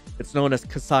there, it's known as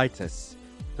Cocytus.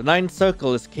 The 9th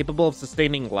circle is capable of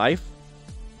sustaining life?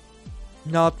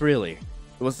 Not really.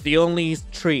 It was the only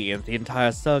tree in the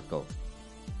entire circle.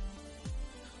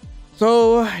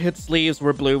 So, its leaves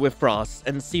were blue with frost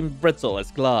and seemed brittle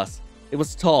as glass. It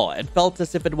was tall and felt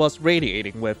as if it was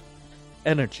radiating with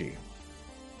energy.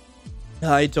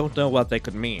 I don't know what they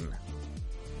could mean.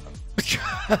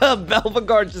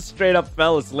 Belphegor just straight up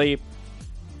fell asleep.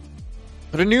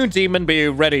 Could a new demon be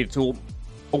ready to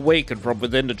awaken from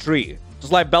within the tree,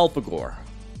 just like Belphegor?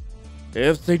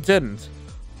 If they didn't...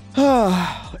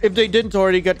 if they didn't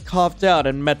already get carved out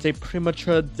and met a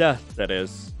premature death, that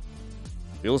is.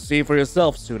 You'll see for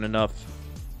yourself soon enough.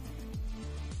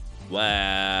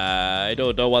 Well, I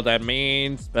don't know what that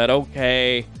means, but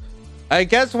okay. I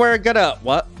guess we're gonna...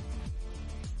 What?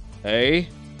 Hey?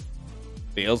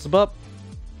 Beelzebub?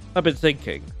 I've been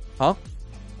thinking. Huh?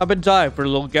 I've been dying for a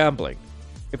little gambling.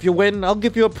 If you win, I'll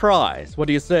give you a prize. What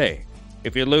do you say?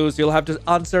 If you lose, you'll have to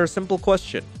answer a simple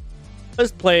question.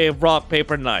 Let's play rock,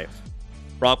 paper, knife.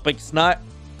 Rock beats knife,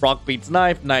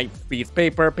 knife beats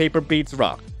paper, paper beats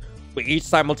rock. We each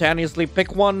simultaneously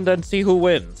pick one, then see who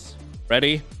wins.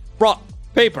 Ready? Rock,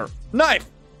 paper, knife!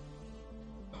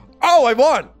 Oh, I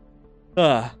won!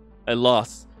 I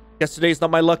lost. Guess today's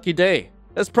not my lucky day.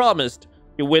 As promised,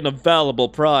 you win a valuable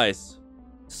prize.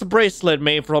 It's a bracelet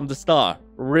made from the star,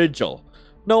 Rigel.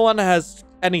 No one has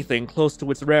anything close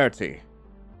to its rarity.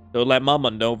 Don't let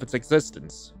Mama know of its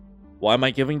existence. Why am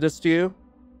I giving this to you?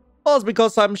 Well, it's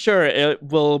because I'm sure it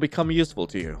will become useful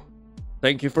to you.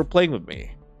 Thank you for playing with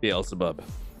me, Beelzebub.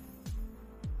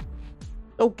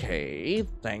 Okay,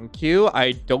 thank you.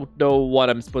 I don't know what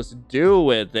I'm supposed to do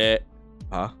with it.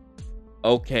 Huh?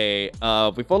 Okay,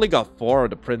 we've only got 4 of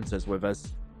the princes with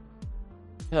us.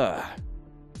 The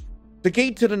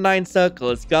gate to the 9th circle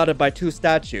is guarded by 2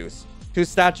 statues. 2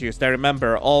 statues that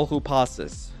remember all who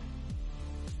passes.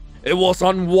 It was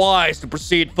unwise to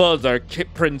proceed further,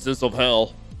 princes of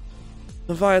hell.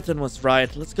 Leviathan was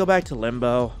right. Let's go back to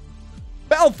Limbo.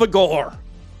 Belphegor!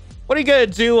 What are you gonna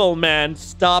do, old man?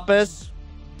 Stop us?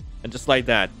 And just like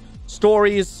that,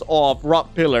 stories of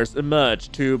rock pillars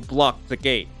emerge to block the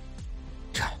gate.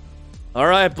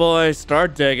 Alright, boys,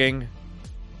 start digging.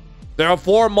 There are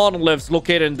 4 monoliths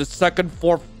located in the 2nd,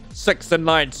 4th, 6th, and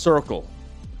 9th circle.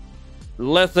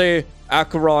 Lethe,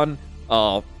 Acheron,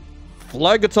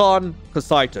 Phlegeton,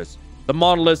 Casitas. The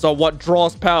monoliths are what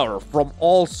draws power from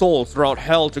all souls throughout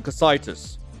hell to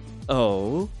Casitas.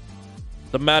 Oh?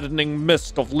 The maddening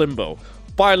mist of limbo,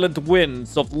 violent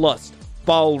winds of lust,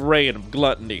 foul rain of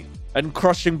gluttony, and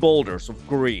crushing boulders of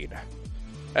greed.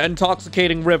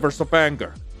 Intoxicating rivers of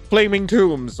anger, flaming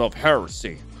tombs of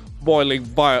heresy, boiling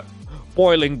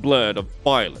blood of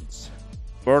violence.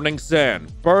 Burning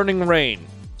sand, burning rain,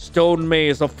 stone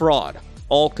maze of fraud,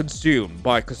 all consumed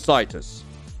by Casitas.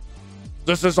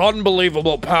 This is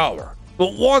unbelievable power,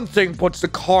 but one thing puts the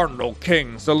cardinal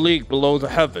kings a league below the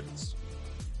heavens.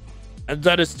 And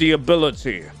that is the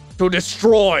ability to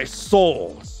destroy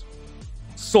souls.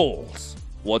 Souls.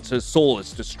 Once his soul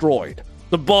is destroyed,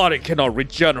 the body cannot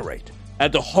regenerate,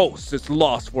 and the host is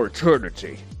lost for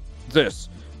eternity. This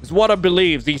is what I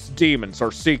believe these demons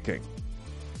are seeking.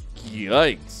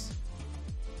 Yikes.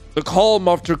 The calm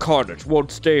after carnage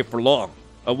won't stay for long.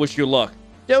 I wish you luck.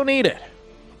 Don't need it.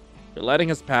 You're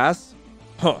letting us pass?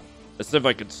 Huh. As if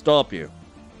I could stop you.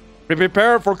 Be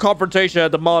prepared for confrontation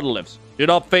at the monoliths. Do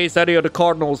not face any of the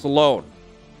cardinals alone.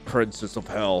 Princes of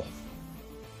hell.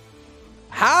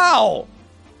 How?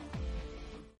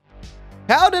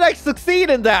 How did I succeed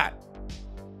in that?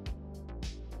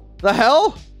 The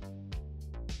hell?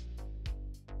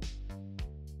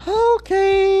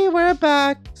 Okay, we're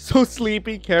back. So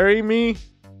sleepy, carry me.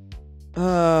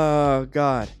 Oh,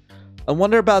 God. I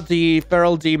wonder about the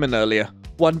feral demon earlier.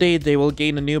 One day they will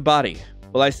gain a new body.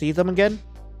 Will I see them again?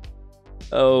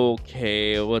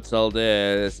 Okay, what's all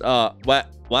this? What?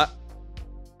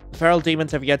 The feral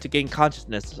demons have yet to gain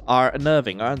consciousness are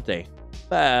unnerving, aren't they?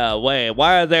 Wait,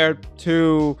 why are there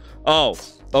 2? Oh,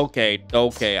 okay.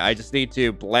 I just need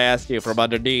to blast you from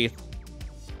underneath.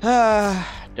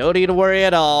 Don't need to worry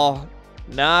at all.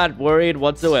 Not worried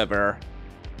whatsoever.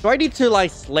 Do I need to,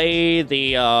 like, slay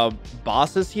the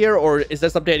bosses here, or is there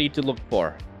something I need to look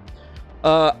for?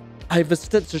 I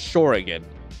visited the shore again,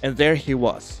 and there he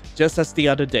was, just as the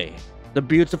other day. The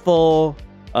beautiful,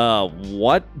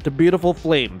 The beautiful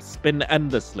flames spin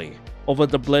endlessly over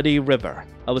the bloody river.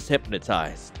 I was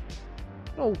hypnotized.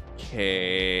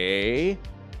 Okay.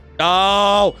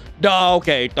 No,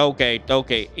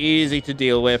 okay. Easy to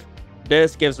deal with.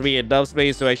 This gives me enough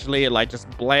space to actually, like, just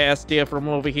blast you from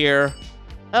over here.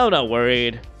 I'm not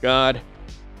worried. God.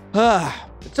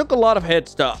 It took a lot of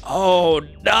hits to... Oh,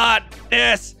 not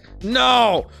this!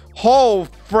 No! Oh,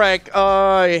 frick.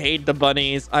 I hate the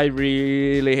bunnies. I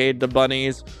really hate the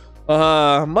bunnies.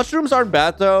 Mushrooms aren't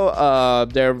bad, though.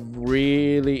 They're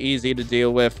really easy to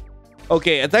deal with.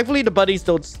 Okay, and thankfully the bunnies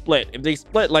don't split. If they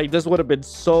split, like, this would have been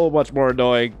so much more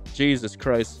annoying. Jesus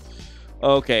Christ.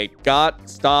 Okay, God,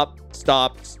 stop.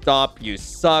 You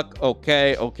suck.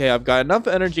 Okay, I've got enough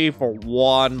energy for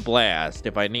one blast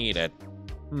if I need it.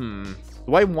 Do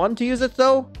I want to use it,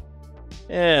 though?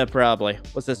 Yeah, probably.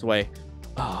 What's this way?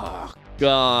 Oh,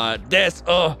 God. This.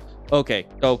 Okay.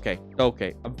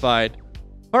 I'm fine.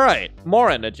 All right, more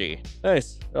energy.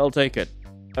 Nice. I'll take it.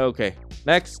 Okay,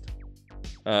 next.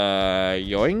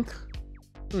 Yoink.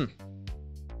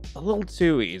 A little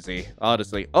too easy,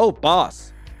 honestly. Oh,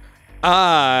 boss.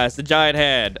 Ah, it's a giant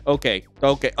head. Okay.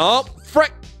 Okay. Oh,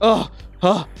 frick. Oh.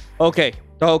 Okay.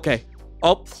 Okay.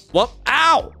 Oh. What?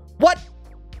 Ow. What?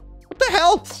 What the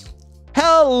hell?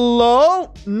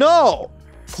 Hello? No.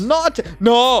 Not.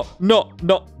 No. No.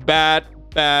 No. Bad.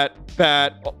 Bad.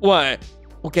 Bad. What?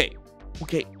 Okay.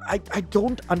 Okay. I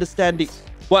don't understand the...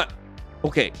 What?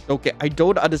 Okay. Okay. I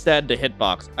don't understand the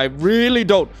hitbox. I really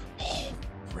don't. Oh,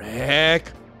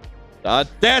 frick. Not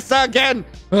this again.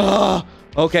 Ugh.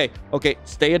 Okay. Okay.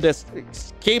 Stay a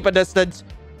distance. Keep a distance.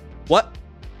 What?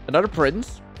 Another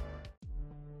prince?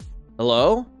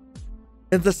 Hello?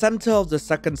 In the center of the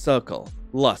second circle,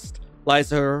 lust,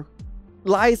 lies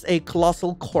a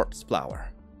colossal corpse flower.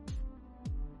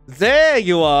 There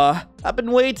you are. I've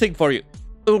been waiting for you.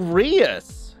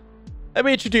 Urias. Let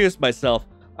me introduce myself.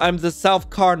 I'm the South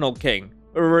Cardinal King,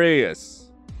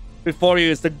 Urias. Before you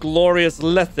is the glorious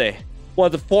Lethe, one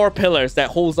of the 4 pillars that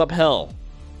holds up hell.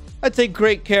 I take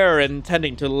great care in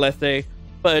tending to Lethe,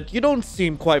 but you don't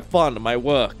seem quite fond of my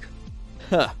work.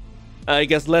 Huh. I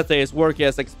guess Lethe is working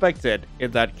as expected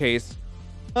in that case.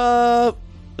 The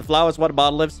flowers what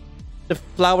about lives? The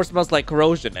flower smells like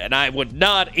corrosion and I would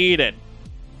not eat it.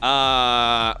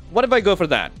 What if I go for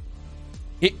that?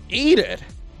 Eat it?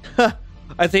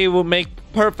 I think it will make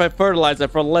perfect fertilizer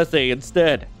for Lethe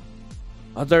instead.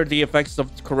 Other the effects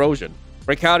of corrosion.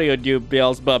 Recounting on you,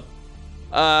 Beelzebub.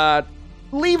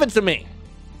 Leave it to me.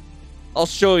 I'll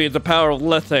show you the power of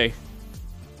Lethe.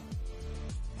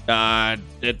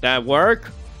 Did that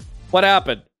work? What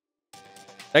happened?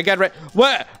 I got ready.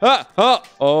 What?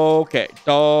 Okay.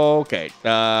 Okay.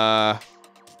 Huh.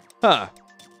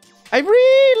 I'm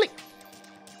really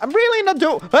not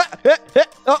doing.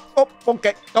 Oh,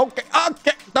 okay. Okay.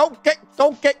 Okay. Okay.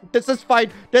 Okay. This is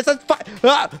fine. This is fine.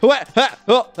 God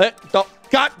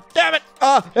damn it.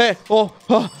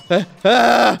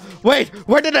 Wait.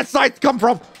 Where did that scythe come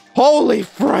from? Holy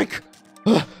frick.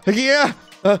 Yeah.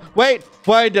 Wait.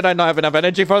 Why did I not have enough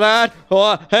energy for that?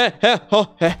 Oh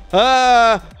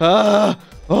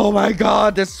my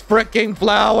god, this freaking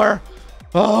flower.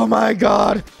 Oh my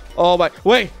god. Oh my.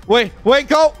 Wait,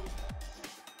 go.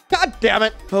 God damn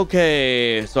it.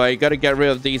 Okay, so I gotta get rid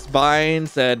of these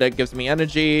vines and that gives me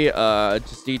energy.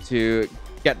 Just need to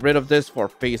get rid of this for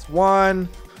phase 1.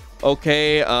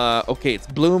 Okay, okay, it's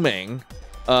blooming.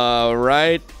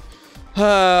 Right.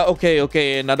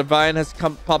 Okay, another vine has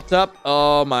popped up.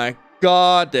 Oh my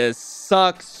god, this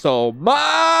sucks so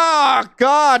much.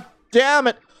 God damn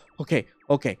it. Okay.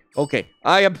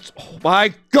 I am... Oh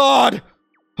my god.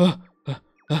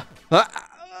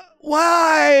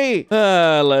 Why?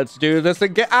 Let's do this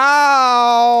again.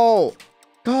 Ow.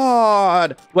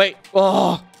 God. Wait.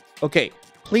 Oh. Okay.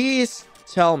 Please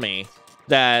tell me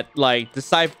that, like, the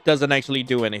scythe doesn't actually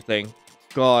do anything.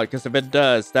 God, because if it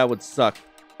does, that would suck.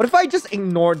 What if I just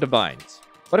ignored the vines?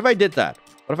 What if I did that?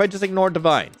 What if I just ignored the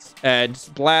vines and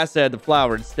just blasted the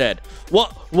flower instead?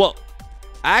 Whoa.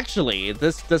 Actually,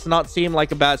 this does not seem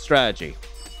like a bad strategy.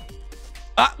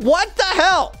 What the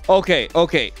hell? Okay.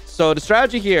 So the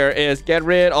strategy here is get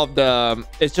rid of the...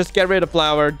 just get rid of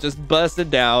flower. Just bust it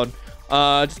down.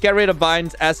 Just get rid of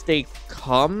vines as they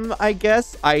come, I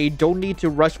guess. I don't need to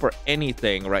rush for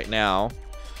anything right now.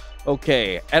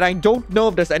 Okay. And I don't know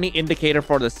if there's any indicator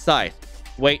for the scythe.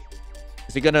 Wait.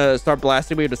 Is he gonna start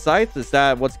blasting me with the scythe? Is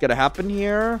that what's gonna happen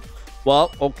here?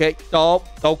 Well, okay. Oh,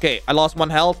 okay. I lost 1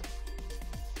 health.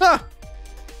 Huh.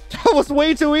 That was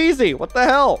way too easy. What the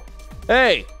hell?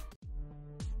 Hey.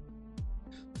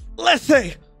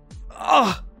 Lethe.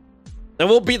 That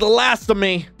will be the last of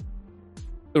me.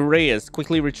 Urias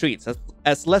quickly retreats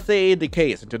as Lethe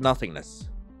decays into nothingness.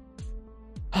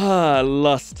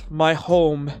 Lust, my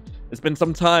home. It's been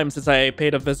some time since I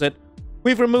paid a visit.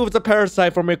 We've removed the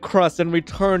parasite from your crust and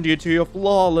returned you to your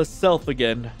flawless self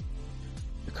again.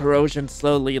 The corrosion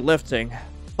slowly lifting.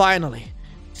 Finally.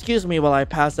 Excuse me while I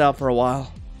pass out for a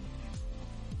while.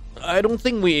 I don't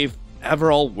think we've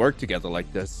ever all worked together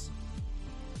like this.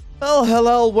 Well,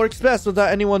 Hellel works best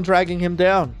without anyone dragging him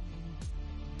down.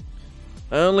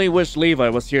 I only wish Levi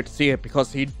was here to see it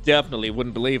because he definitely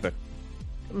wouldn't believe it.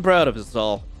 I'm proud of us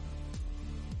all.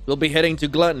 We'll be heading to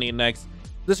Gluttony next.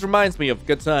 This reminds me of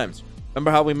good times. Remember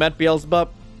how we met,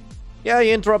 Beelzebub? Yeah,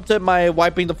 he interrupted my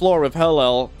wiping the floor with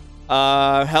Hellel.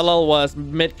 Hellel was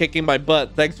mid-kicking my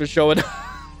butt. Thanks for showing up.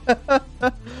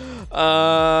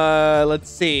 Let's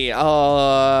see.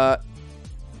 Yeah,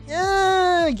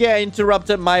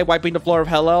 interrupted my wiping the floor of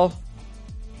Hellel.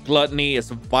 Gluttony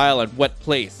is a violent, wet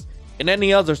place. In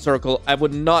any other circle, I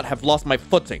would not have lost my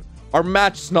footing. Our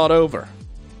match is not over.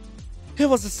 It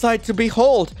was a sight to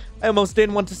behold. I almost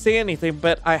didn't want to say anything,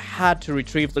 but I had to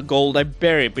retrieve the gold I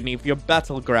buried beneath your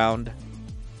battleground.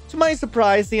 To my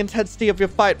surprise, the intensity of your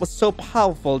fight was so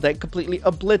powerful that it completely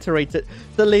obliterated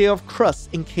the layer of crust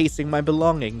encasing my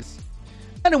belongings.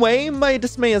 Anyway, my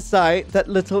dismay aside, that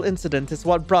little incident is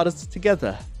what brought us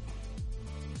together.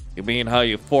 You mean how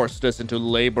you forced us into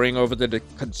laboring over the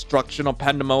construction of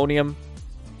Pandemonium?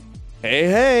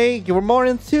 Hey, you were more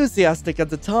enthusiastic at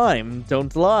the time,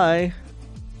 don't lie.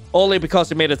 Only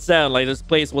because you made it sound like this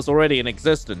place was already in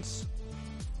existence.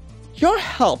 Your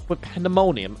help with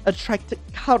Pandemonium attracted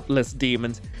countless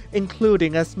demons,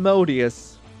 including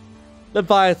Asmodeus.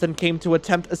 Leviathan came to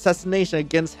attempt assassination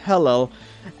against Hellel,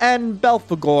 and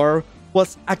Belphegor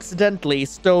was accidentally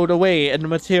stowed away in the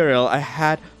material I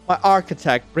had my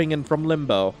architect bring in from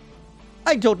Limbo.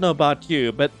 I don't know about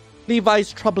you, but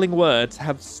Levi's troubling words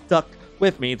have stuck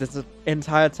with me this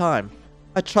entire time.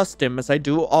 I trust him as I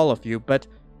do all of you, but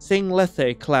seeing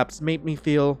Lethe collapse made me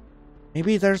feel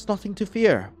maybe there's nothing to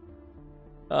fear.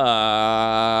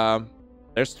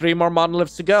 There's 3 more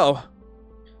monoliths to go.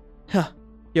 Huh,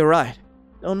 you're right.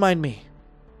 Don't mind me.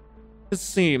 It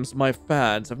seems my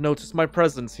fans have noticed my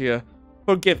presence here.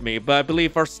 Forgive me, but I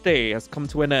believe our stay has come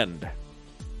to an end.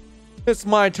 It's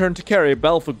my turn to carry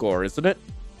Belphegor, isn't it?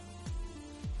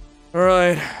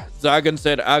 Alright, Zagan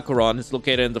said Acheron is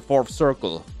located in the 4th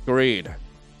circle. Agreed.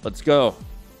 Let's go.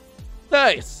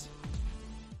 Nice!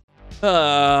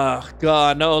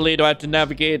 God, not only do I have to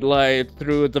navigate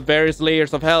through the various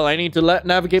layers of hell, I need to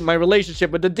navigate my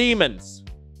relationship with the demons.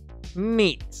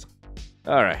 Neat.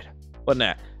 Alright, what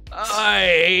now? I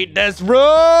hate this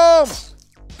room!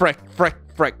 Frick.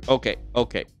 Okay.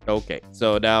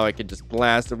 So now I can just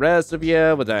blast the rest of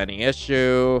you without any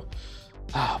issue.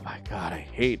 Oh my god, I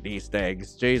hate these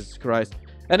things. Jesus Christ.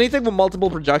 Anything with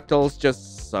multiple projectiles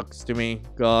just sucks to me.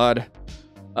 God.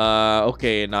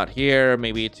 Okay, not here.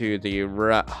 Maybe to the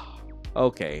right.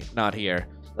 Okay, not here.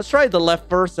 Let's try the left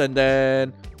first and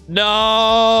then...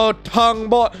 No, tongue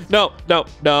boy. No.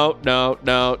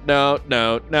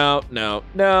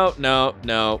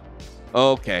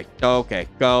 Okay.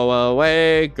 Go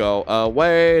away.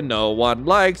 No one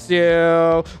likes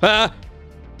you.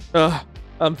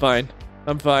 I'm fine.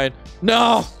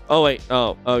 No. Oh, wait.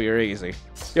 Oh, you're easy.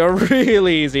 You're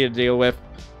really easy to deal with.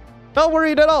 Not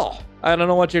worried at all. I don't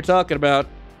know what you're talking about.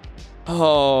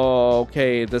 Oh,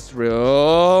 okay. This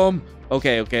room.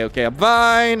 Okay. I'm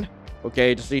fine.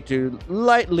 Okay, just need to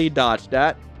lightly dodge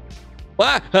that.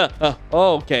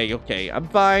 Okay. I'm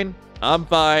fine.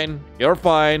 You're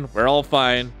fine. We're all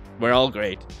fine. We're all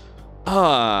great.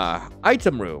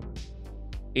 Item room.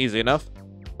 Easy enough.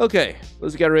 Okay,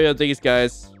 let's get rid of these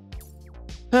guys.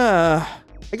 I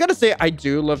gotta say, I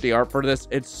do love the art for this.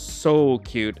 It's so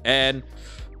cute. And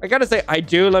I gotta say, I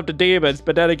do love the demons.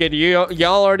 But then again,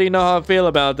 y'all already know how I feel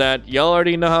about that. Y'all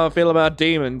already know how I feel about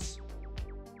demons.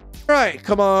 Right,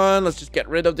 come on. Let's just get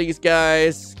rid of these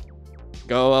guys.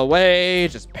 Go away.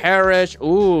 Just perish.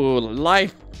 Ooh,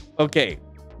 life. Okay,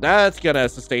 that's gonna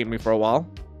sustain me for a while.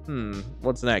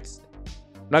 What's next?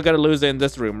 I'm not gonna lose it in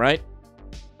this room, right?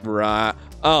 Right.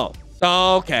 Oh,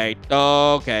 okay.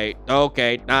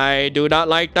 I do not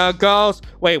like the ghost.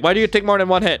 Wait, why do you take more than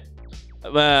 1 hit?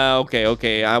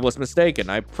 Okay. I was mistaken.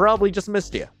 I probably just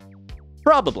missed you.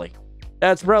 Probably.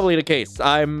 That's probably the case.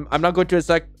 I'm not going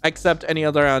to accept any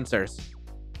other answers.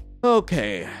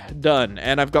 Okay, done.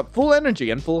 And I've got full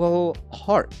energy and full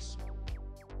hearts.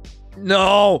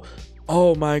 No!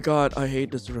 Oh my god, I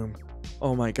hate this room.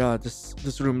 Oh my god,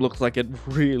 this room looks like it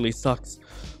really sucks.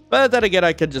 But then again,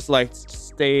 I could just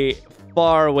stay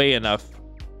far away enough.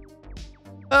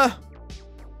 Not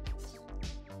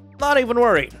even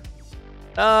worried.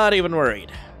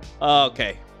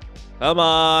 Okay, come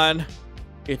on.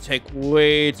 It take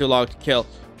way too long to kill.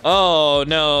 Oh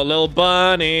no, little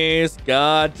bunnies.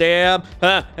 God damn.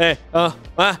 Okay.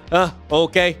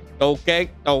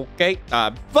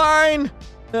 I'm fine.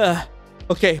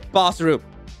 Okay, boss room.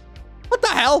 What the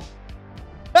hell?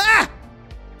 What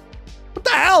the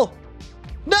hell?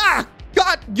 Nah!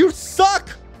 God, you suck!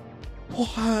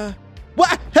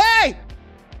 What? Hey!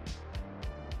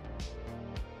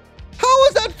 How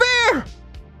is that fair?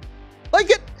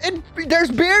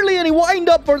 There's barely any wind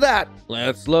up for that.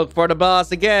 Let's look for the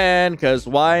boss again, because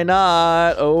why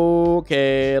not?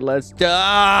 Okay, let's...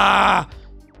 God,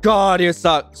 you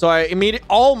suck. So I immediately...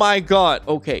 Oh my god.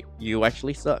 Okay, you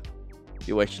actually suck.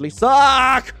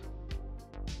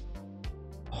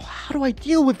 Oh, how do I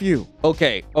deal with you?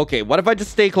 Okay. What if I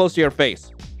just stay close to your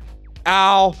face?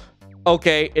 Ow.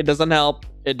 Okay, it doesn't help.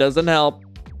 God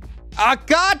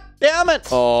damn it.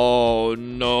 Oh,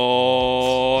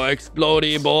 no.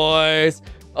 Explodey boys.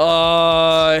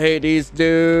 Oh, I hate these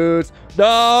dudes.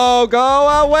 No, go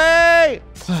away.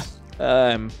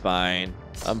 I'm fine.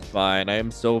 I'm fine. I am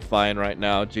so fine right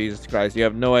now. Jesus Christ. You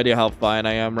have no idea how fine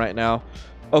I am right now.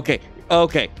 Okay.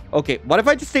 Okay. Okay. What if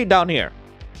I just stay down here?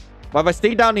 What if I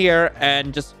stay down here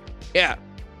and just... Yeah.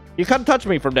 You can't touch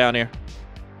me from down here.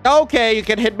 Okay. You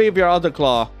can hit me with your other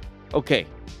claw. Okay.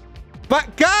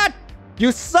 But God!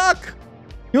 You suck!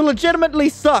 You legitimately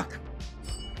suck.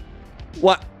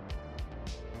 What?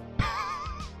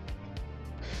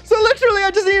 So literally,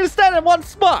 I just need to stand in one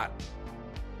spot.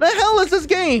 The hell is this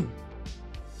game?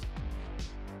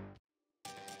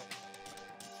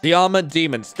 The armored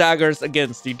demon staggers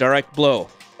against the direct blow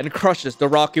and crushes the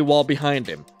rocky wall behind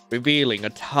him, revealing a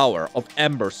tower of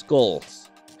ember skulls.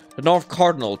 The North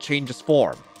Cardinal changes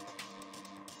form.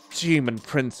 Demon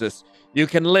Princess, you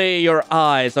can lay your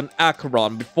eyes on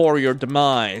Acheron before your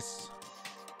demise.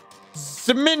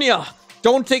 Zeminia,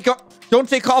 don't take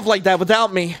off like that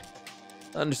without me.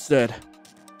 Understood.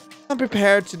 I'm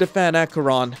prepared to defend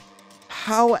Acheron.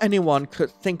 How anyone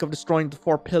could think of destroying the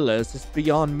 4 pillars is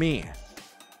beyond me.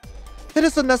 It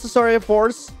is a necessary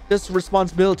force. This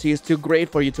responsibility is too great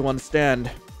for you to understand.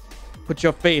 Put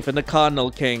your faith in the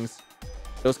Cardinal Kings.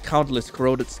 Those countless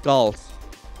corroded skulls.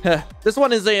 Heh, this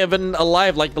one isn't even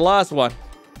alive like the last one.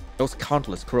 Those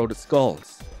countless corroded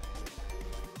skulls.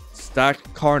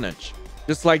 Stacked carnage.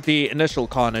 Just like the initial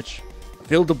carnage. I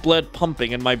feel the blood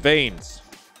pumping in my veins.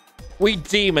 We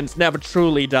demons never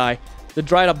truly die. The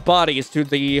dried up bodies to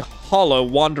the hollow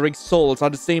wandering souls are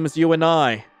the same as you and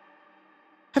I.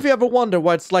 Have you ever wondered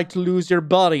what it's like to lose your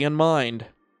body and mind?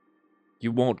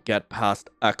 You won't get past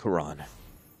Acheron.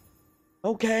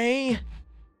 Okay.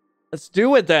 Let's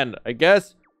do it then, I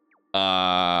guess.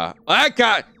 I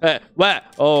got... what?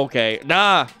 Okay.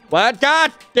 Nah. What?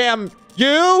 God damn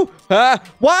you!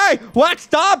 Why? What?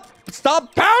 Stop!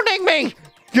 Stop pounding me!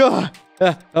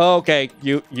 Okay.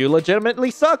 You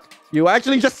legitimately suck. You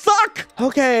actually just suck!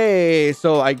 Okay.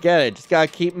 So I get it. Just gotta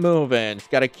keep moving. Just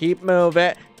gotta keep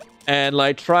moving. And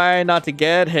like try not to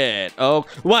get hit. Oh,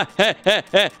 what?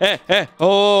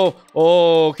 Oh,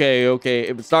 okay, okay.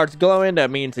 If it starts glowing,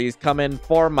 that means he's coming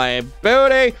for my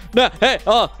booty. No,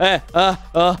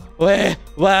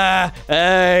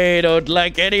 I don't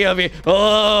like any of you.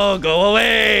 Oh, go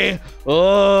away.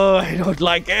 Oh, I don't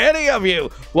like any of you.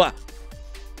 What?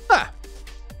 Ah.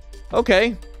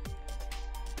 Okay.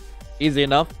 Easy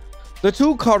enough. The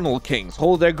 2 Cardinal Kings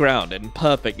hold their ground in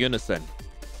perfect unison.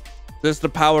 This is the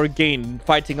power gained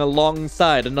fighting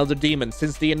alongside another demon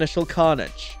since the initial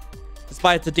carnage.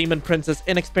 Despite the demon prince's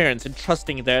inexperience in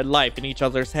trusting their life in each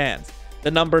other's hands, the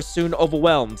number soon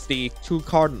overwhelms the 2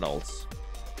 cardinals.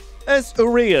 As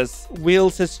Urias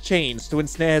wields his chains to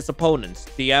ensnare his opponents,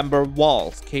 the amber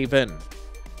walls cave in.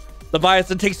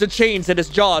 Leviathan takes the chains in his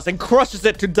jaws and crushes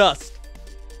it to dust.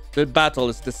 The battle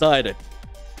is decided.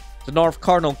 The North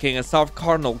Cardinal King and South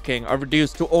Cardinal King are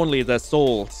reduced to only their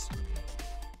souls.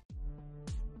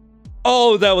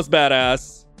 Oh, that was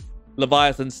badass.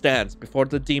 Leviathan stands before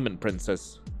the demon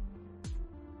princess.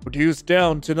 Reduced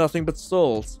down to nothing but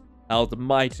souls, how the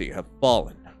mighty have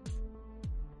fallen.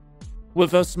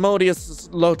 With Osmodeus'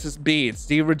 lotus beads,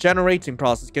 the regenerating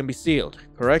process can be sealed,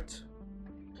 correct?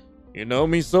 You know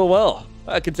me so well.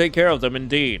 I can take care of them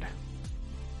indeed.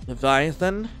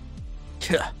 Leviathan?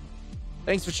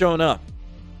 Thanks for showing up.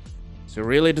 So you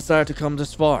really decided to come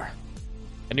this far.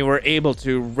 And you were able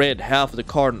to rid half of the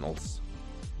cardinals.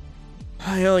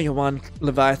 I owe you one,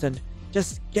 Leviathan.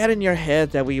 Just get in your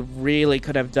head that we really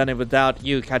could have done it without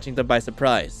you catching them by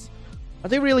surprise. Are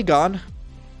they really gone?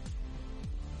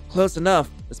 Close enough.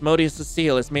 Asmodeus'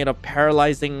 seal is made of a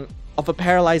paralyzing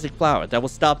flower that will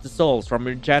stop the souls from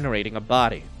regenerating a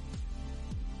body.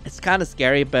 It's kind of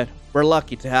scary, but we're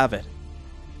lucky to have it.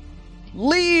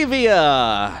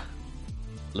 Levia!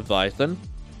 Leviathan?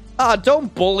 Ah,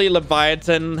 don't bully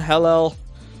Leviathan, hello.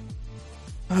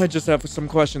 I just have some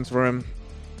questions for him.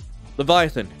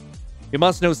 Leviathan, you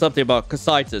must know something about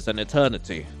Casitas and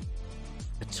eternity.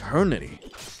 Eternity?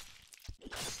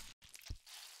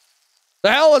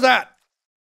 The hell was that?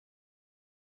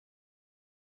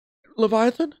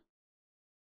 Leviathan?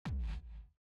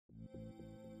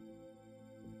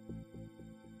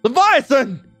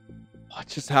 Leviathan! What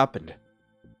just happened?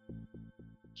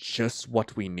 Just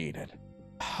what we needed.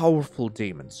 Powerful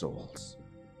demon souls.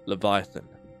 Leviathan,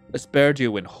 I spared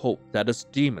you in hope that us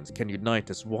demons can unite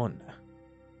as one.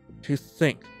 To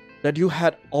think that you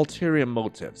had ulterior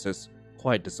motives is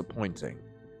quite disappointing.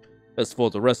 As for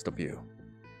the rest of you,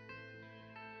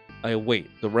 I await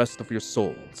the rest of your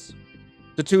souls.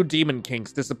 The 2 demon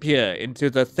kings disappear into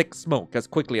the thick smoke as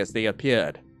quickly as they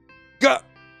appeared. Gah!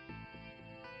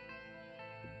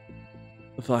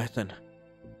 Leviathan,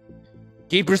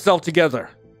 keep yourself together.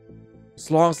 As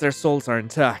long as their souls are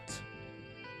intact,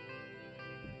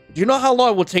 Do you know how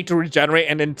long it will take to regenerate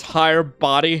an entire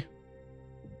body?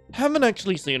 Haven't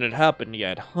actually seen it happen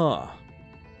yet, huh?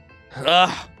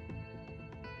 Ugh.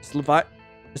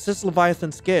 Is this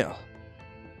Leviathan scale?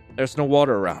 There's no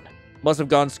water around. Must have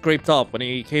gone scraped off when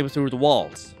he came through the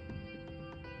walls.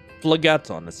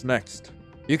 Phlegeton is next.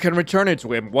 You can return it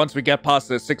to him once we get past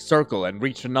the 6th circle and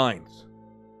reach the 9th.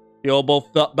 You owe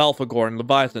both Belphegor and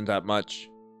Leviathan that much.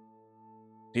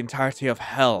 The entirety of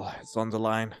hell is on the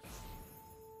line.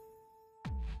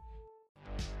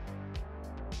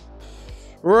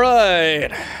 Right.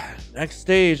 Next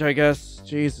stage, I guess.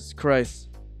 Jesus Christ.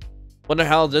 Wonder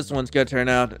how this one's gonna turn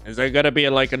out. Is there gonna be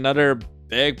like another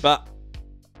big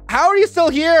How are you still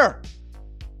here?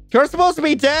 You're supposed to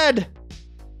be dead.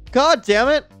 God damn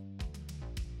it.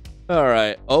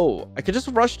 Alright. Oh, I could just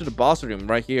rush to the boss room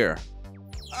right here.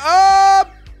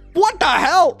 What the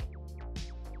hell?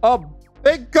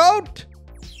 Big goat?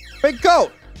 Big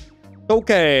goat.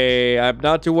 Okay, I'm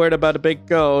not too worried about a big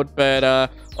goat, but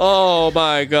oh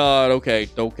my god.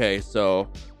 Okay, so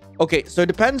it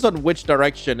depends on which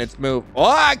direction it's moved.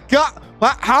 Oh my god.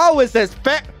 How is this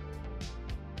fit?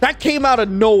 That came out of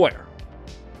nowhere.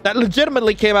 That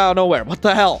legitimately came out of nowhere. What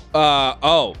the hell?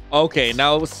 Oh, okay.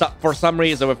 Now for some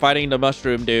reason we're fighting the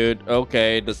mushroom dude.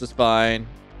 Okay, this is fine.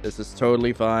 This is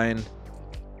totally fine.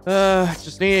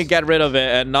 Just need to get rid of it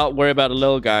and not worry about the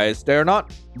little guys. They're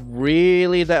not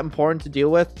really that important to deal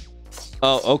with.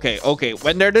 Oh, okay.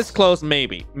 When they're this close,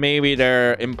 maybe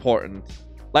they're important.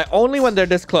 Like only when they're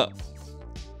this close.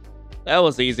 That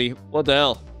was easy. What the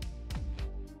hell?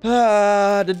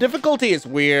 The difficulty is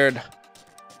weird.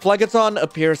 Phlegeton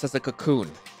appears as a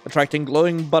cocoon, attracting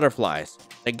glowing butterflies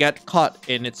that get caught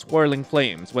in its swirling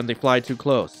flames when they fly too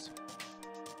close.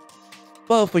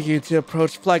 Well for you to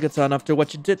approach Phlegeton after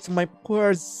what you did to my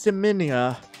poor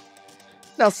Ximinia.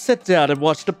 Now sit down and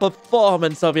watch the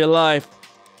performance of your life.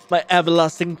 My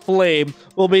everlasting flame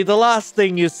will be the last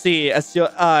thing you see as your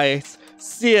eyes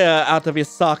sear out of your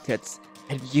sockets,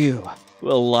 and you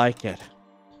will like it.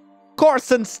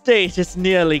 Course stage is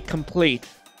nearly complete.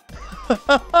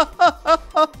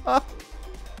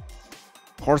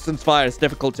 Corson's fire is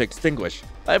difficult to extinguish.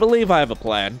 I believe I have a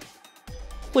plan.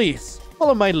 Please,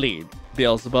 follow my lead,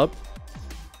 Beelzebub.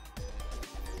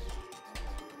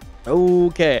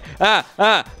 Okay.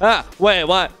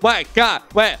 Wait, God,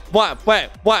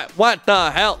 what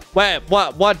the hell?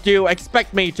 What do you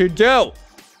expect me to do?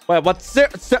 Wait,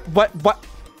 what?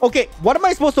 Okay, what am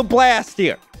I supposed to blast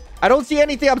here? I don't see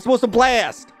anything I'm supposed to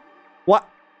blast. What?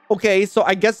 Okay, so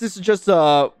I guess this is just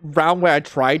a round where I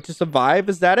tried to survive.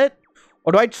 Is that it?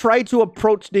 Or do I try to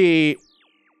approach the...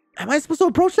 Am I supposed to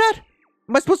approach that?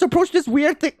 Am I supposed to approach this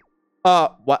weird thing?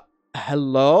 What?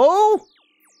 Hello?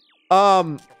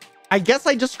 I guess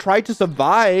I just tried to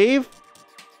survive.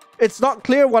 It's not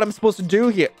clear what I'm supposed to do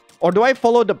here. Or do I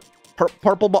follow the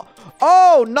purple ball?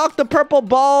 Oh, knock the purple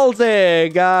balls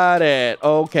in. Got it.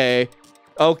 Okay.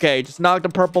 Okay, just knock the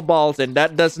purple balls in.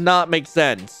 That does not make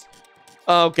sense.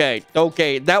 Okay.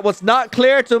 That was not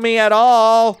clear to me at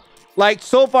all. Like,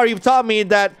 so far you've taught me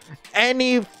that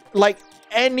anything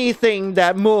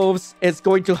that moves is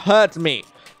going to hurt me.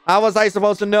 How was I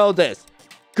supposed to know this?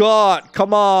 God,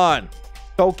 come on.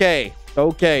 Okay,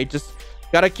 just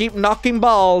gotta keep knocking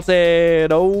balls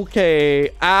in. Okay.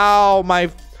 Ow,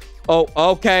 my... Oh,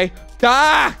 okay.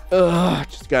 Ah! Ugh,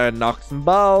 just gotta knock some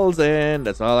balls in.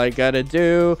 That's all I gotta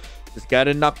do. Just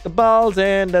gotta knock the balls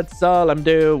in. That's all I'm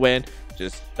doing.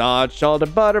 Just dodge all the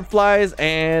butterflies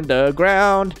and the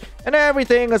ground. And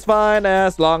everything is fine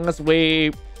as long as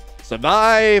we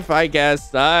survive, I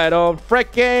guess. I don't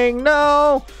freaking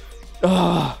know.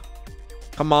 Ugh.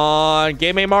 Come on,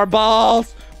 give me more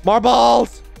balls. More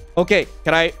balls. Okay,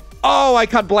 can I... Oh, I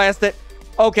can't blast it.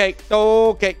 Okay.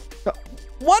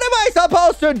 What am I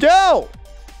supposed to do?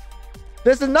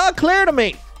 This is not clear to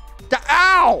me.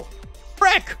 Ow!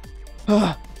 Frick!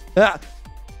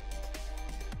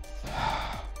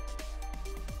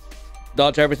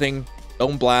 Dodge everything.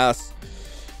 Don't blast.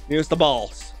 Use the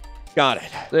balls. Got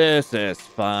it. This is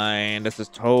fine. This is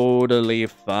totally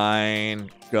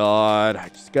fine. God, I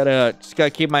just gotta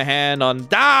keep my hand on...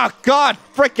 Ah, God,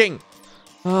 freaking!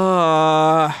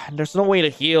 There's no way to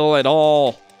heal at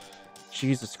all.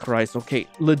 Jesus Christ. Okay,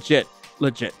 legit.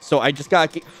 So I just gotta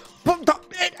keep...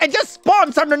 It just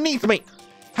spawns underneath me.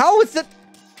 How is it...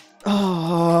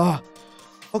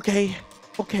 Okay.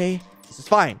 This is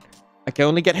fine. I can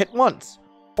only get hit once.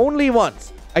 Only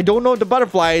once. I don't know if the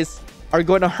butterflies are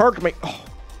going to hurt me. Oh,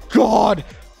 God.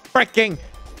 Freaking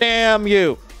damn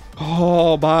you.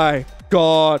 Oh, my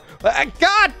God.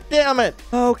 God damn it.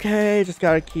 Okay, just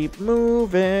gotta keep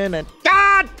moving. And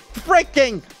God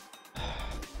freaking...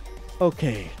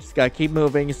 Okay, just gotta keep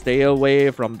moving. Stay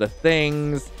away from the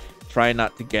things. Try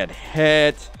not to get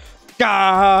hit.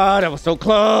 God, that was so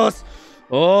close.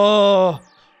 Oh,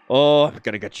 I'm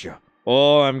gonna get you.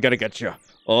 Oh, I'm gonna get you.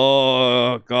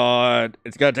 Oh, God.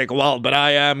 It's gonna take a while, but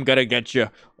I am gonna get you.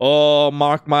 Oh,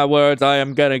 mark my words. I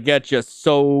am gonna get you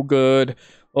so good.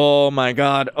 Oh, my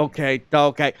God. Okay.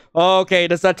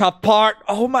 This is a tough part.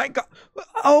 Oh, my God.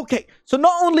 Okay. So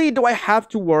not only do I have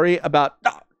to worry about...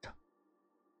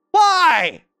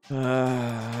 Why?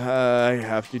 I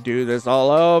have to do this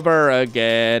all over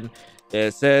again.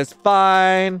 This is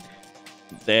fine.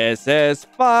 This is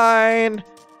fine.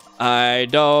 I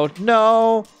don't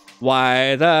know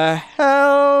why the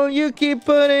hell you keep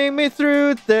putting me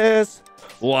through this.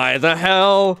 Why the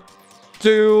hell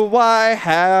do I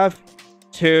have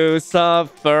to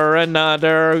suffer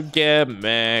another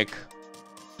gimmick?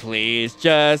 Please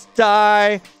just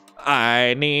die.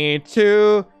 I need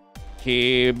to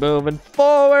keep moving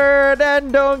forward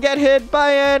and don't get hit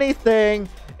by anything.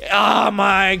 Oh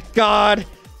my God.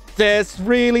 This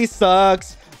really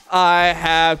sucks. I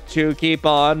have to keep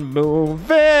on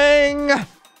moving.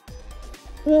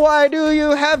 Why do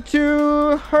you have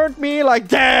to hurt me like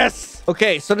this?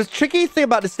 Okay, so the tricky thing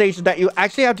about this stage is that you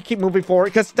actually have to keep moving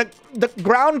forward because the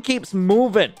ground keeps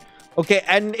moving. Okay,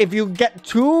 and if you get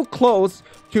too close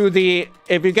to the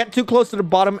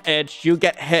bottom edge, you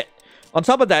get hit. On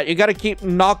top of that, you gotta keep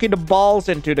knocking the balls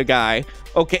into the guy.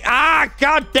 Okay,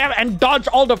 god damn it, and dodge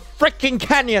all the freaking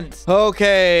canyons.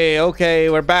 Okay,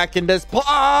 we're back in this.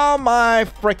 Oh my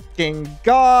freaking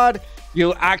God.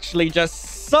 You actually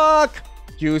just suck.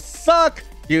 You suck.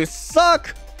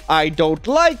 I don't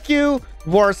like you.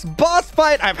 Worst boss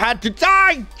fight I've had to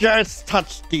die. Just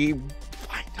touch the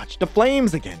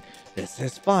flames again. This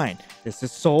is fine. This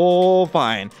is so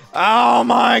fine. Oh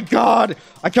my God.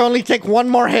 I can only take one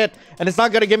more hit and it's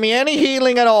not going to give me any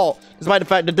healing at all. Despite the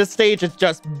fact that this stage is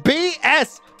just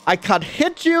BS. I can't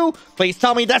hit you. Please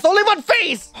tell me that's only one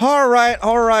phase. All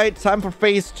right. Time for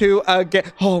phase 2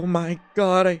 again. Oh my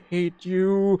God. I hate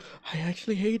you. I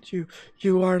actually hate you.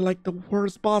 You are like the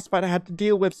worst boss fight I had to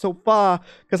deal with so far.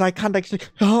 Because I can't actually...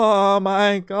 Oh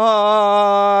my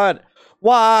God.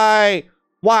 Why?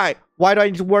 Why do I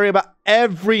need to worry about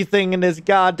everything in this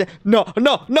goddamn... No,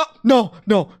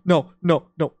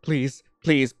 please,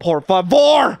 por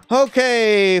favor.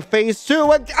 Okay, phase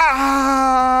 2.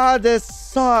 This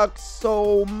sucks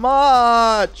so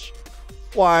much.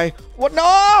 Why? What?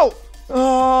 No!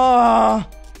 Oh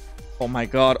my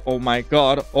God.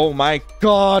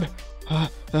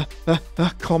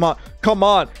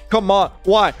 Come on.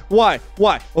 Why?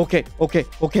 Okay.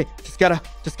 Just gotta.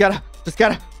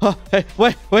 Hey,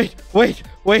 wait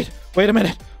a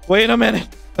minute.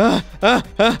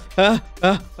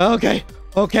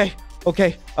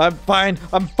 Okay. I'm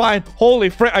fine. Holy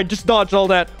frick, I just dodged all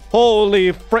that.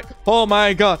 Holy frick. Oh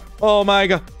my God.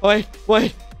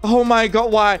 Wait. Oh my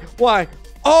God, why?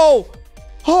 Oh,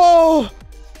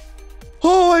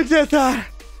 I did that.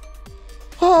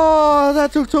 Oh,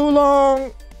 that took too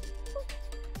long.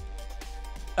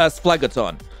 As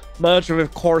Phlegaton, merged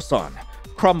with Corson,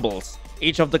 crumbles,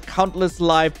 each of the countless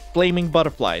live flaming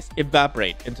butterflies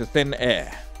evaporate into thin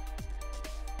air.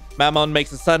 Mammon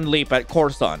makes a sudden leap at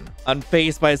Corson,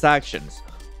 unfazed by his actions.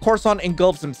 Corson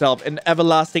engulfs himself in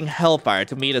everlasting hellfire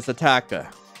to meet his attacker.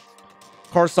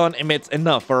 Corson emits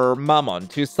enough for Mammon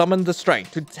to summon the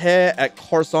strength to tear at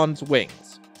Corson's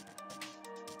wings.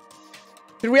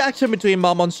 The reaction between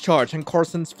Mammon's charge and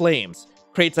Corson's flames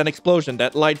creates an explosion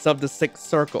that lights up the sixth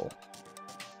circle.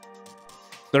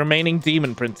 The remaining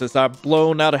demon princes are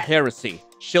blown out of heresy,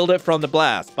 shielded from the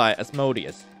blast by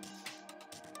Asmodeus.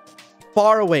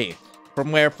 Far away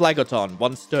from where Phlegaton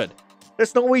once stood,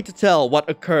 there's no way to tell what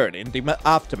occurred in the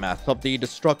aftermath of the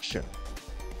destruction.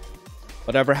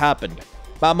 Whatever happened,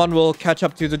 Mammon will catch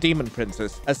up to the demon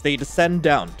princes as they descend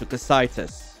down to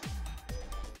Casitas.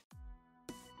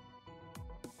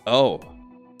 Oh,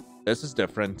 this is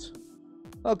different.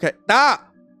 Okay.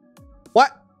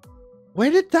 What? Where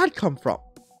did that come from?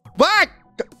 What?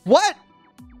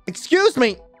 Excuse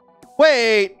me.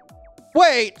 Wait.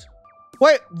 What?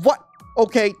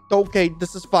 Okay,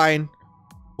 this is fine.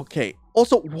 Okay.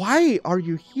 Also, why are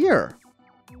you here?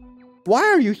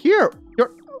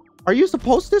 Are you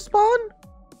supposed to spawn?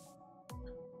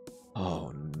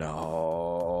 Oh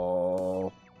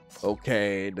no.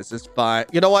 Okay, this is fine.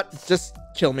 You know what? Just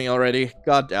kill me already.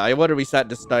 God damn, I want to reset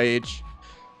the stage.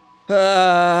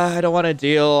 I don't want to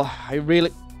deal.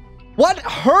 What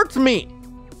hurt me?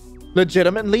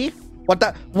 Legitimately? What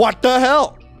the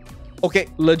hell? Okay,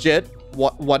 legit.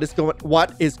 What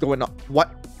is going on?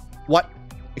 What?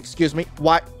 Excuse me.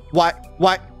 Why?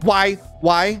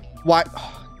 Why?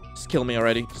 Just kill me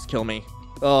already. Just kill me.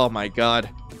 Oh my god.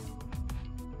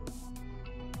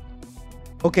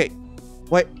 Okay.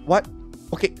 Wait, what?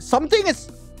 Okay, something is...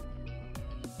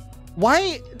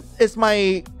 Why is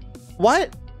my...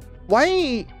 What?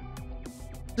 Why?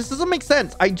 This doesn't make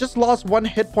sense. I just lost 1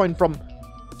 hit point from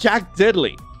Jack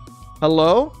Diddley.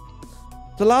 Hello?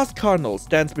 The last cardinal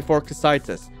stands before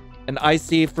Casitas, an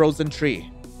icy frozen tree,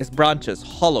 its branches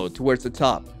hollow towards the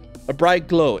top. A bright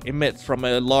glow emits from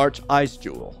a large ice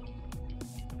jewel.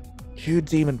 You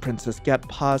demon princess got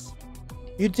past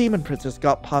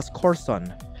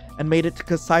Corson and made it to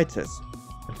Casitas,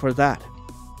 and for that,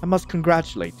 I must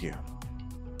congratulate you.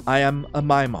 I am a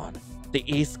Maimon, the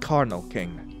East Cardinal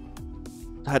King.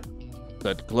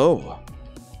 That glow.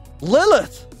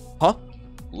 Lilith! Huh?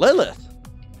 Lilith?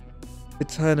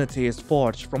 Eternity is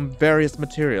forged from various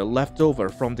material left over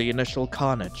from the initial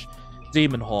carnage.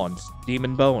 Demon horns,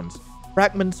 demon bones,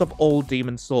 fragments of old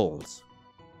demon souls.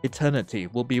 Eternity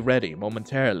will be ready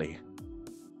momentarily.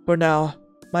 For now,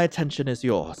 my attention is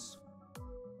yours.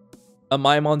 A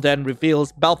Maimon then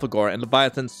reveals Belphegor and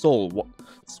Leviathan's soul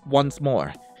once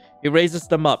more. He raises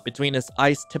them up between his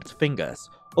ice-tipped fingers,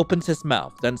 opens his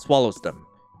mouth, then swallows them.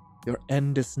 Your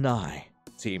end is nigh,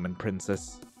 demon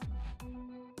princess.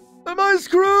 Am I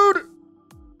screwed?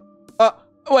 Wait.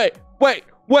 Okay,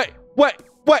 what?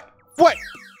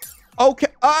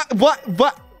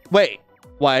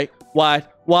 Wait,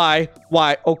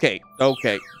 why?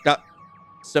 Okay. Got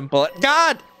simple.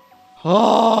 God!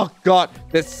 Oh, God,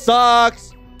 this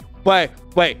sucks. Wait,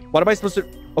 what am I supposed to...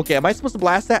 Okay, am I supposed to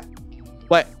blast that?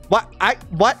 Wait,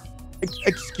 what?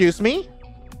 Excuse me?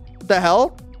 What the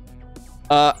hell?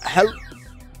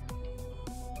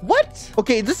 What?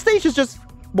 Okay, this stage is just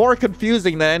more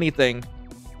confusing than anything.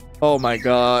 Oh my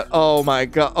god.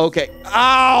 Okay.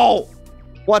 Ow!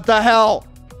 What the hell?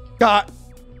 God.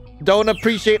 Don't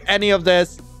appreciate any of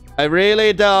this. I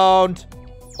really don't.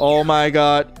 Oh my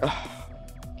god.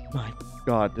 My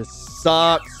god, this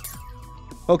sucks.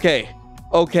 Okay,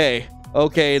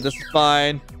 this is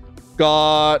fine.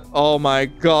 God. Oh my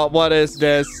god, what is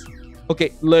this?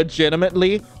 Okay,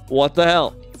 legitimately, what the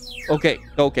hell? Okay,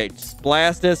 just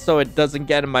blast this so it doesn't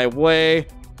get in my way.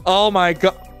 Oh my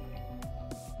god.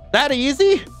 That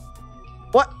easy?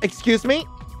 What? Excuse me?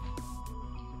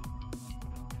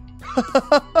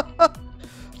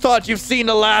 Thought you've seen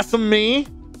the last of me?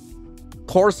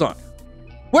 Corson.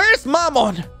 Where's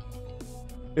Mammon?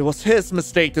 It was his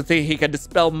mistake to think he could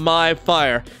dispel my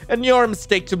fire, and your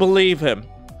mistake to believe him.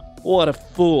 What a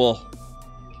fool.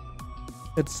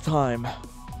 It's time.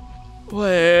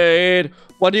 Wait,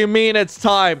 what do you mean it's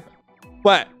time?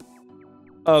 What?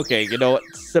 Okay, you know what?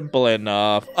 Simple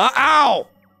enough. Ow!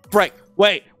 Break.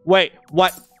 Wait,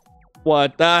 what?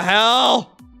 What the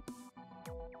hell?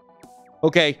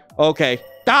 Okay.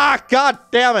 Ah, god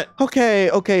damn it.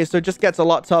 Okay, so it just gets a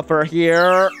lot tougher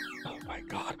here. Oh my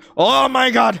god. Oh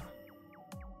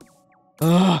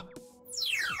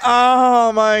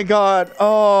my god.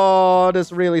 Oh,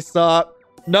 this really sucks.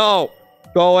 No,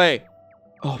 go away.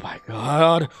 Oh my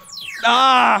god.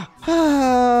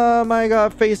 Oh my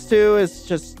god, phase 2 is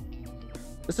just...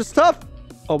 This is tough.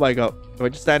 Oh my god. Do I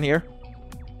just stand here?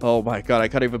 Oh my god, I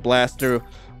can't even blast through.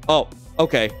 Oh,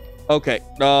 okay.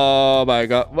 Oh my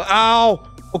god. Ow!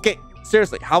 Okay,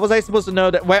 seriously, how was I supposed to know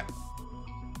that? Where?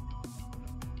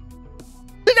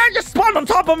 Did I just spawn on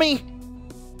top of me?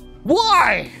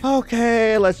 Why?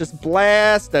 Okay, let's just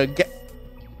blast again.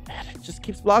 Man, it just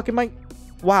keeps blocking my...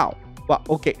 Wow.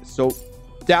 Okay, so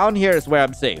down here is where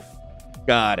I'm safe.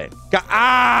 Got it.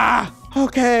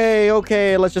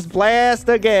 Okay, let's just blast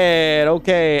again.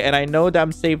 Okay, and I know that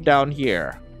I'm safe down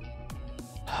here.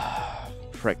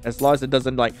 Frick, as long as it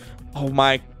doesn't like... Oh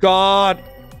my god.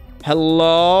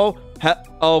 Hello?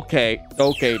 Okay,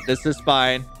 this is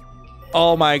fine.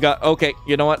 Oh my god. Okay,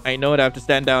 you know what? I know that I have to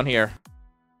stand down here.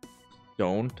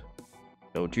 Don't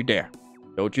you dare.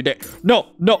 No.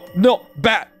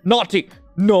 Bad. Naughty.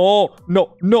 No.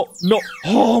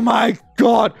 Oh my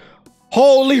god.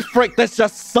 Holy frick, this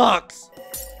just sucks.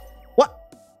 What?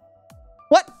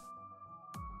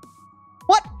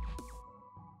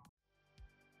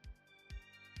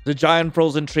 The giant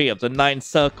frozen tree of the 9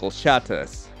 circles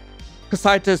shatters.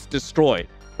 Casitas destroyed,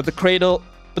 but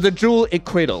the jewel it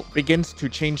cradled begins to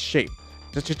change shape.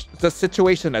 The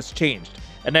situation has changed,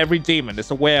 and every demon is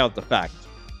aware of the fact.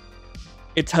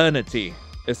 Eternity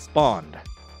is spawned.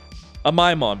 A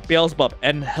Maimon, Beelzebub,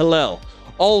 and Hillel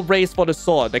all race for the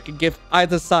sword that can give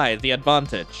either side the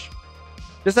advantage.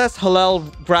 Just as Hillel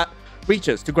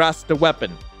reaches to grasp the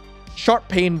weapon, sharp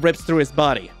pain rips through his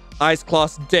body. Ice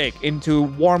claws dig into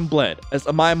warm blood as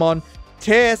a Maimon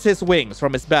tears his wings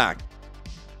from his back.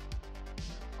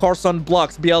 Corson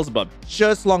blocks Beelzebub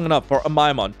just long enough for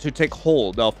Amaimon to take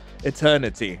hold of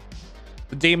eternity.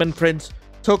 The Demon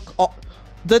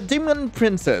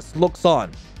Princess looks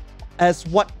on as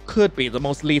what could be the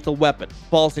most lethal weapon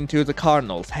falls into the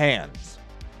Cardinal's hands.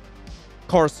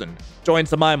 Corson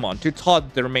joins Amaimon to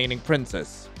taunt the remaining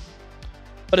princess,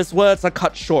 but his words are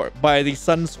cut short by the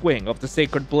sun swing of the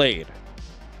sacred blade.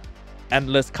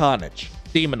 Endless carnage,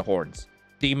 demon horns,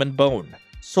 demon bone,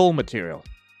 soul material,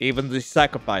 even the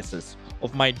sacrifices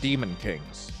of my demon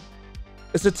kings.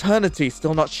 Is eternity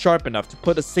still not sharp enough to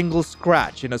put a single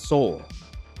scratch in a soul?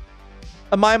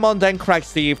 Amaimon then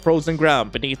cracks the frozen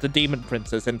ground beneath the demon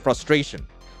princess in frustration,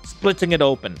 splitting it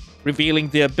open, revealing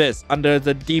the abyss under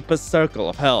the deepest circle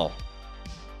of hell.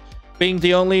 Being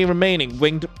the only remaining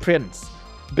winged prince,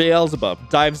 Beelzebub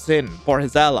dives in for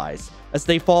his allies as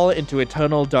they fall into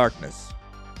eternal darkness.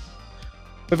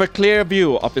 With a clear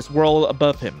view of his world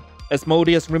above him,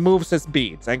 Asmodeus removes his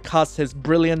beads and casts his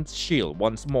brilliant shield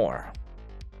once more.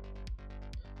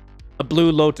 A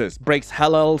blue lotus breaks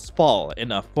Hellel's fall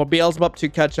enough for Beelzebub to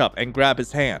catch up and grab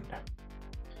his hand.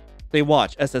 They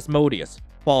watch as Asmodeus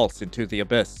falls into the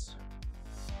abyss.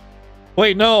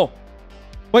 Wait, no!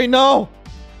 Wait, no!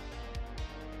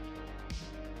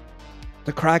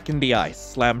 The crack in the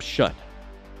ice slams shut.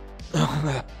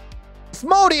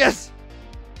 Asmodeus!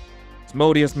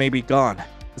 Asmodeus may be gone.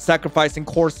 The sacrificing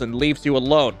Corson leaves you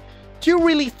alone. Do you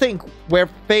really think we're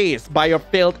phased by your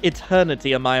failed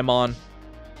eternity, Amaimon?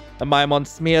 Amaimon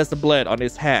smears the blood on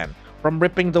his hand from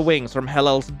ripping the wings from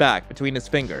Hellel's back between his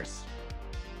fingers.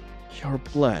 Your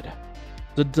blood.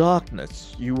 The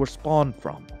darkness you were spawned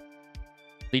from.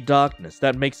 The darkness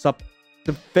that makes up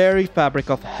the very fabric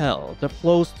of hell that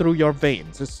flows through your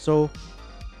veins is so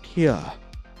pure,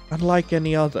 unlike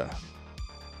any other.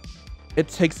 It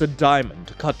takes a diamond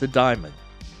to cut the diamond.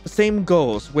 The same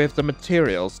goes with the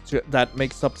materials that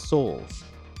makes up souls.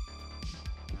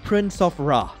 Prince of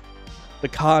Wrath, the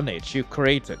carnage you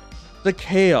created, the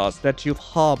chaos that you've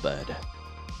harbored.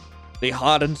 The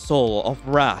heart and soul of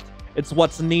Wrath, it's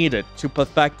what's needed to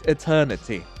perfect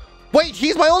eternity. Wait,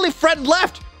 he's my only friend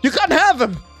left! You can't have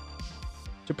him!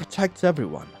 To protect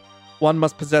everyone, one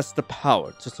must possess the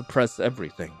power to suppress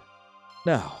everything.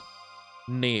 Now,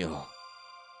 kneel.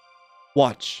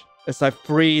 Watch as I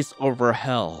freeze over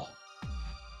hell.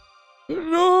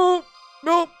 No,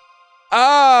 no.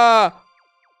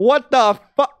 What the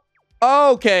fuck?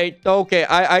 Okay,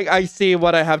 I see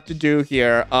what I have to do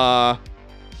here. Wow,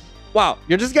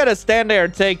 you're just gonna stand there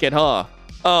and take it, huh?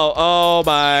 Oh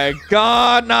my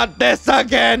god, not this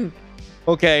again!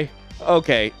 Okay,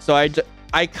 so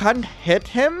I can't hit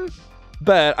him,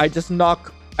 but I just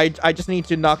need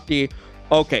to knock the...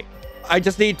 Okay, I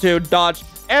just need to dodge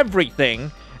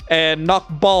everything and knock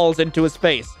balls into his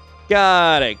face.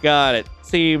 Got it.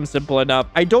 Seems simple enough.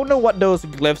 I don't know what those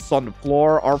glyphs on the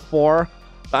floor are for.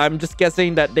 I'm just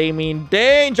guessing that they mean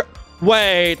danger.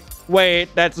 Wait,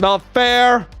 that's not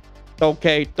fair.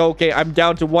 Okay, I'm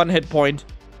down to 1 hit point.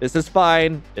 This is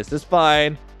fine.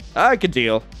 I can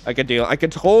deal. I can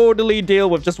totally deal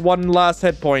with just 1 last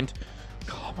hit point.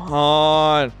 Come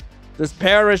on. Just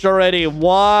perish already.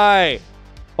 Why?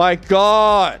 My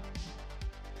god.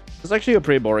 It's actually a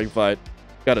pretty boring fight,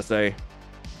 gotta say.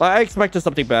 I expected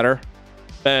something better.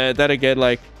 But then again,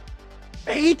 like,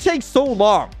 he takes so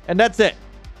long, and that's it.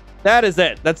 That is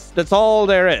it. That's all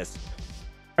there is.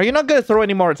 Are you not gonna throw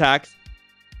any more attacks?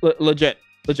 Legit.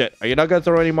 Are you not gonna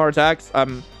throw any more attacks?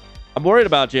 I'm worried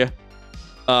about you.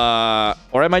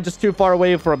 Or am I just too far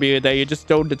away from you that you just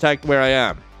don't detect where I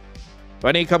am? Do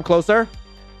I need to come closer?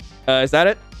 Is that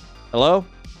it? Hello?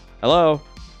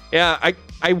 Yeah,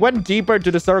 I went deeper to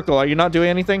the circle. Are you not doing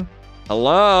anything?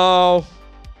 Hello?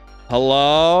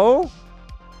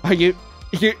 Are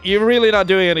you're really not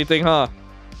doing anything, huh?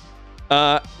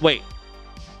 Wait.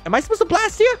 Am I supposed to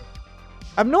blast you?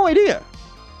 I have no idea.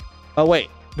 Oh, wait.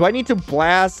 Do I need to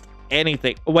blast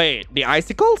anything? Wait, the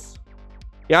icicles?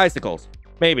 The icicles.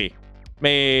 Maybe.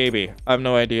 I have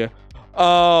no idea.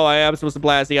 Oh, I am supposed to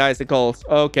blast the icicles.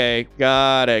 Okay,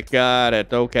 got it.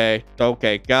 Okay,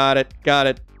 got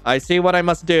it. I see what I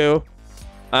must do.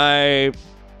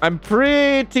 I'm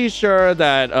pretty sure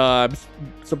that I'm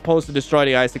supposed to destroy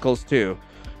the icicles too.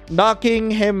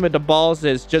 Knocking him with the balls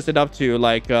is just enough to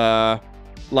like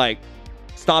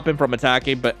stop him from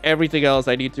attacking, but everything else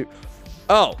I need to...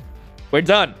 Oh, we're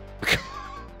done.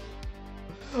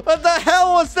 What the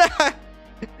hell was that?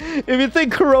 If you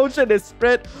think corrosion is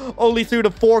spread only through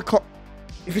the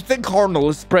if you think cardinal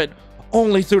is spread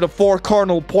only through the 4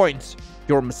 cardinal points,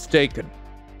 you're mistaken.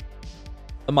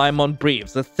 Amaimon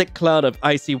breathes a thick cloud of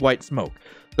icy white smoke.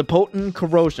 The potent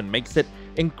corrosion makes it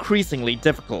increasingly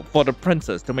difficult for the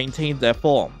princes to maintain their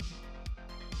form.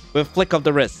 With a flick of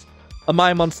the wrist,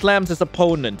 Amaimon slams his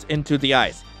opponent into the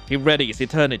ice. He readies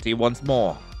eternity once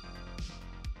more.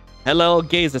 Hellel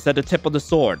gazes at the tip of the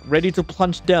sword, ready to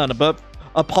plunge down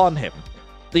upon him.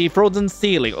 The frozen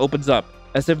ceiling opens up,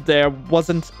 as if there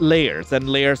wasn't layers and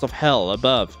layers of hell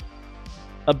above.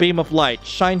 A beam of light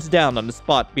shines down on the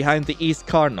spot behind the East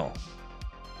Cardinal.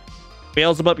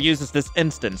 Beelzebub uses this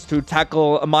instance to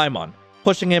tackle Amaimon,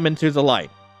 pushing him into the light.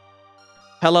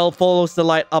 Hellel follows the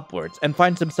light upwards and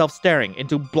finds himself staring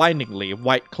into blindingly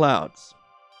white clouds.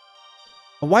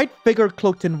 A white figure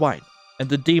cloaked in white, and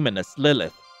the demoness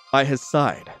Lilith by his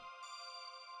side.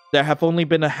 There have only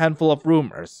been a handful of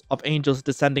rumors of angels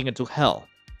descending into hell,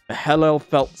 but Hellel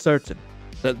felt certain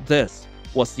that this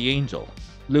was the angel,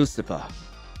 Lucifer.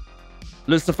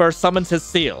 Lucifer summons his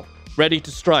seal, ready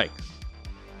to strike.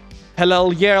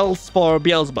 Hellel yells for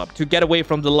Beelzebub to get away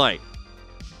from the light.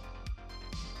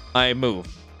 I move.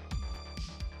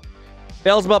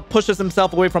 Beelzebub pushes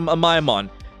himself away from Amaimon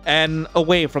and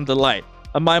away from the light.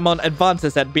 Amaimon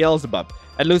advances at Beelzebub,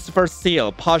 and Lucifer's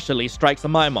seal partially strikes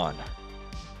Amaimon.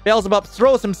 Beelzebub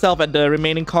throws himself at the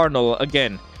remaining cardinal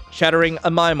again, shattering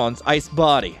Amaimon's ice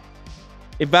body.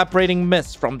 Evaporating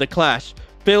mist from the clash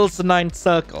fills the ninth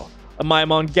circle.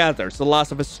 Amaimon gathers the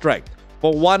last of his strength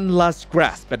for one last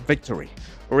grasp at victory,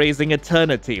 raising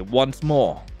eternity once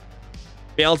more.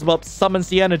 Beelzebub summons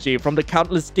the energy from the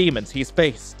countless demons he's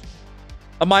faced.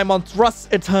 Amaimon thrusts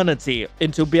eternity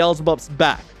into Beelzebub's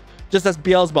back, just as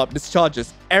Beelzebub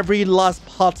discharges every last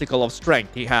particle of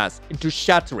strength he has into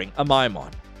shattering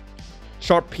Amaimon.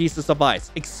 Sharp pieces of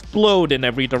ice explode in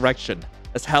every direction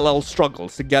as Hellel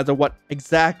struggles to gather what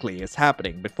exactly is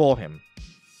happening before him.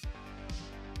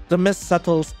 The mist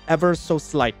settles ever so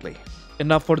slightly,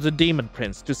 enough for the Demon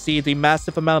Prince to see the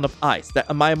massive amount of ice that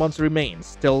Amaimon's remains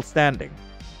still standing.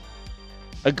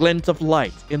 A glint of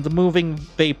light in the moving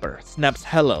vapor snaps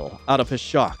Hellel out of his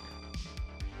shock.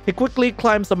 He quickly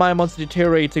climbs Amaimon's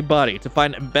deteriorating body to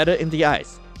find embedded in the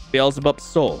ice Beelzebub's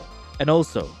soul and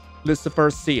also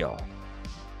Lucifer's seal.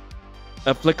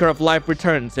 A flicker of life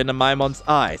returns in Amaimon's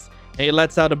eyes, and he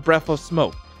lets out a breath of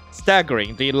smoke,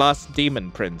 staggering the last Demon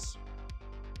Prince.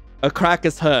 A crack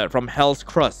is heard from Hell's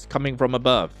crust coming from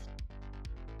above.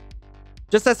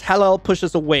 Just as Hellel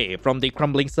pushes away from the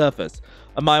crumbling surface,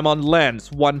 Amaimon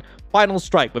lands one final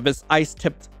strike with his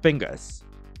ice-tipped fingers.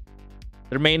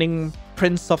 The remaining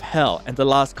Prince of Hell and the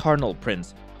last Cardinal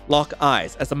Prince lock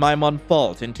eyes as Amaimon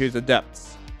falls into the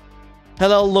depths.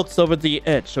 Hellel looks over the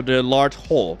edge of the large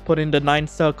hole put in the ninth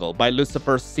circle by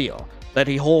Lucifer's seal that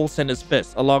he holds in his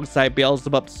fist alongside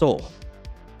Beelzebub's soul.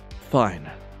 Fine.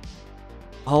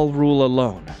 I'll rule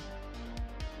alone.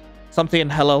 Something in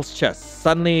Hellel's chest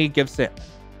suddenly gives in,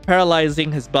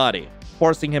 paralyzing his body,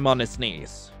 forcing him on his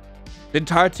knees. The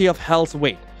entirety of Hell's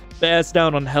weight bears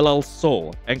down on Hellel's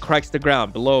soul and cracks the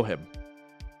ground below him.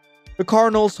 The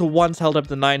cardinals who once held up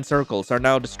the nine circles are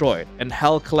now destroyed, and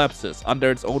Hell collapses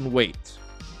under its own weight.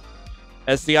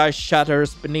 As the ice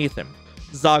shatters beneath him,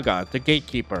 Zaga, the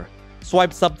gatekeeper,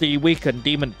 swipes up the weakened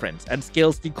Demon Prince and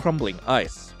scales the crumbling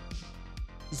ice.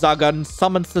 Zagan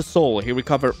summons the soul he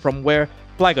recovered from where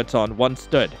Phlegethon once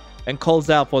stood and calls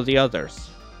out for the others.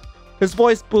 His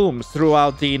voice booms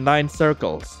throughout the nine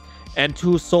circles, and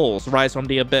two souls rise from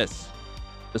the abyss.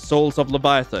 The souls of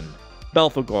Leviathan,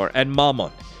 Belphegor, and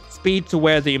Mammon speed to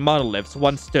where the monoliths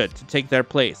once stood to take their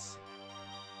place.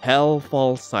 Hell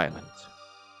falls silent.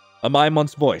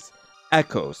 Amaimon's voice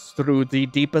echoes through the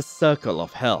deepest circle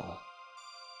of hell.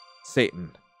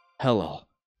 Satan, Hellel,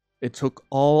 it took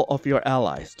all of your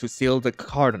allies to seal the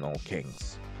Cardinal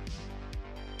Kings.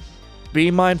 Be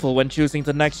mindful when choosing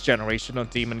the next generation of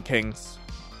Demon Kings,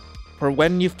 for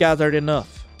when you've gathered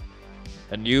enough,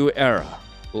 a new era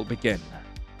will begin.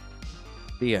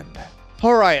 The end.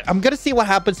 Alright, I'm gonna see what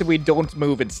happens if we don't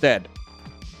move instead.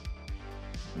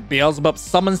 Beelzebub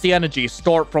summons the energy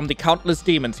stored from the countless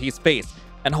demons he's faced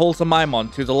and holds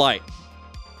Amaimon to the light.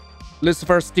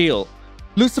 Lucifer's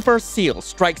seal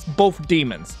strikes both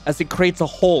demons as it creates a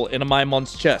hole in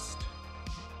Amaimon's chest.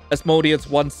 Asmodeus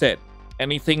once said,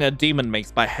 anything a demon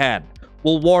makes by hand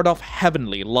will ward off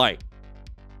heavenly light.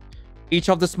 Each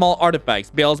of the small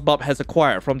artifacts Beelzebub has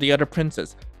acquired from the other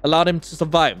princes allowed him to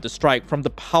survive the strike from the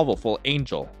powerful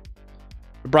angel.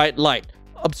 The bright light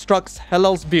obstructs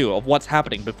Hellel's view of what's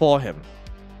happening before him.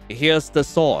 He hears the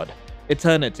sword,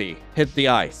 eternity, hit the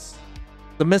ice.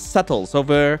 The mist settles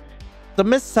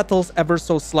ever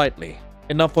so slightly,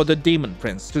 enough for the Demon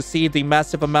Prince to see the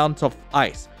massive amount of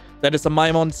ice that is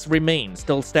Amaimon's remains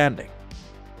still standing.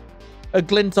 A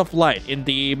glint of light in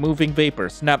the moving vapor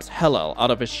snaps Hellel out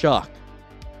of his shock.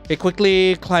 He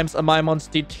quickly climbs Amaimon's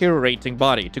deteriorating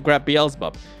body to grab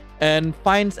Beelzebub and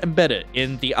finds embedded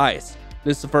in the ice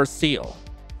Lucifer's seal.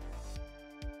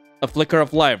 A flicker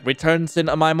of life returns in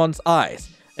Amaimon's eyes,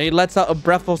 and he lets out a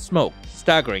breath of smoke,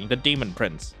 staggering the demon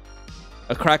prince.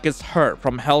 A crack is heard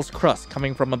from Hell's crust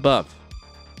coming from above.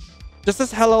 Just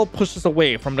as Hellel pushes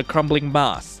away from the crumbling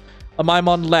mass,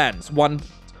 Amaimon lands one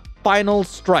final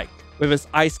strike with his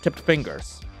ice-tipped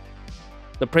fingers.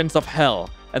 The Prince of Hell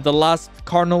and the last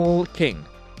Cardinal King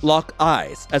lock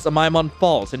eyes as Amaimon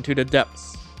falls into the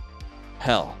depths.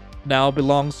 Hell now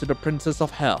belongs to the Princess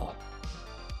of Hell.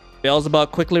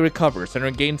 Beelzebub quickly recovers and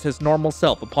regains his normal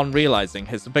self upon realizing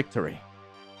his victory.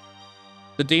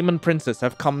 The demon princes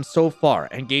have come so far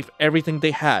and gave everything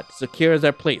they had to secure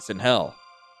their place in Hell.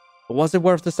 But was it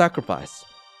worth the sacrifice?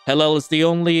 Hellel is the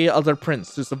only other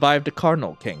prince to survive the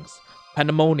Cardinal Kings.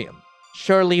 Pandemonium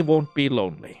surely won't be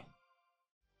lonely.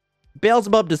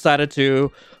 Beelzebub decided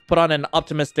to put on an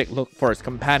optimistic look for his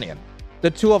companion.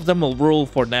 The two of them will rule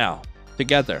for now.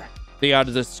 Together, they are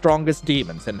the strongest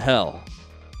demons in Hell.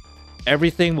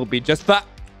 Everything will be just fine.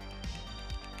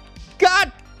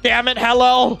 God damn it,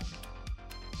 Hellel!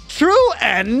 True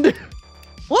end?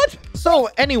 What? So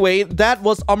anyway, that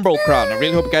was Umbral Crown. I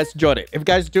really hope you guys enjoyed it. If you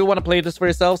guys do want to play this for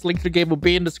yourselves, link to the game will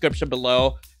be in the description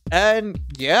below. And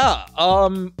yeah,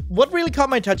 what really caught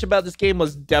my attention about this game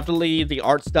was definitely the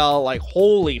art style. Like,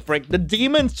 holy frick, the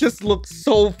demons just look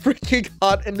so freaking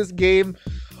hot in this game.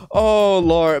 Oh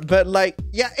lord. But like,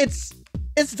 yeah, it's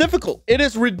difficult. It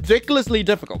is ridiculously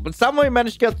difficult, but somehow I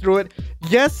managed to get through it.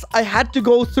 Yes, I had to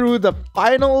go through the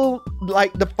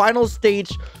final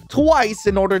stage twice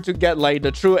in order to get like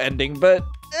the true ending, but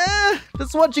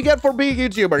that's what you get for being a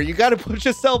YouTuber. You gotta put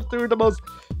yourself through the most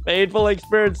painful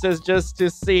experiences just to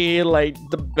see like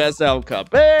the best outcome.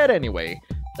 But anyway,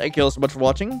 thank you all so much for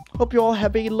watching. Hope you all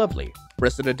have a lovely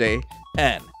rest of the day,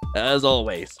 and as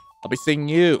always, I'll be seeing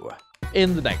you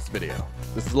in the next video.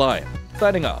 This is Lion,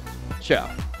 signing off.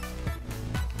 Ciao.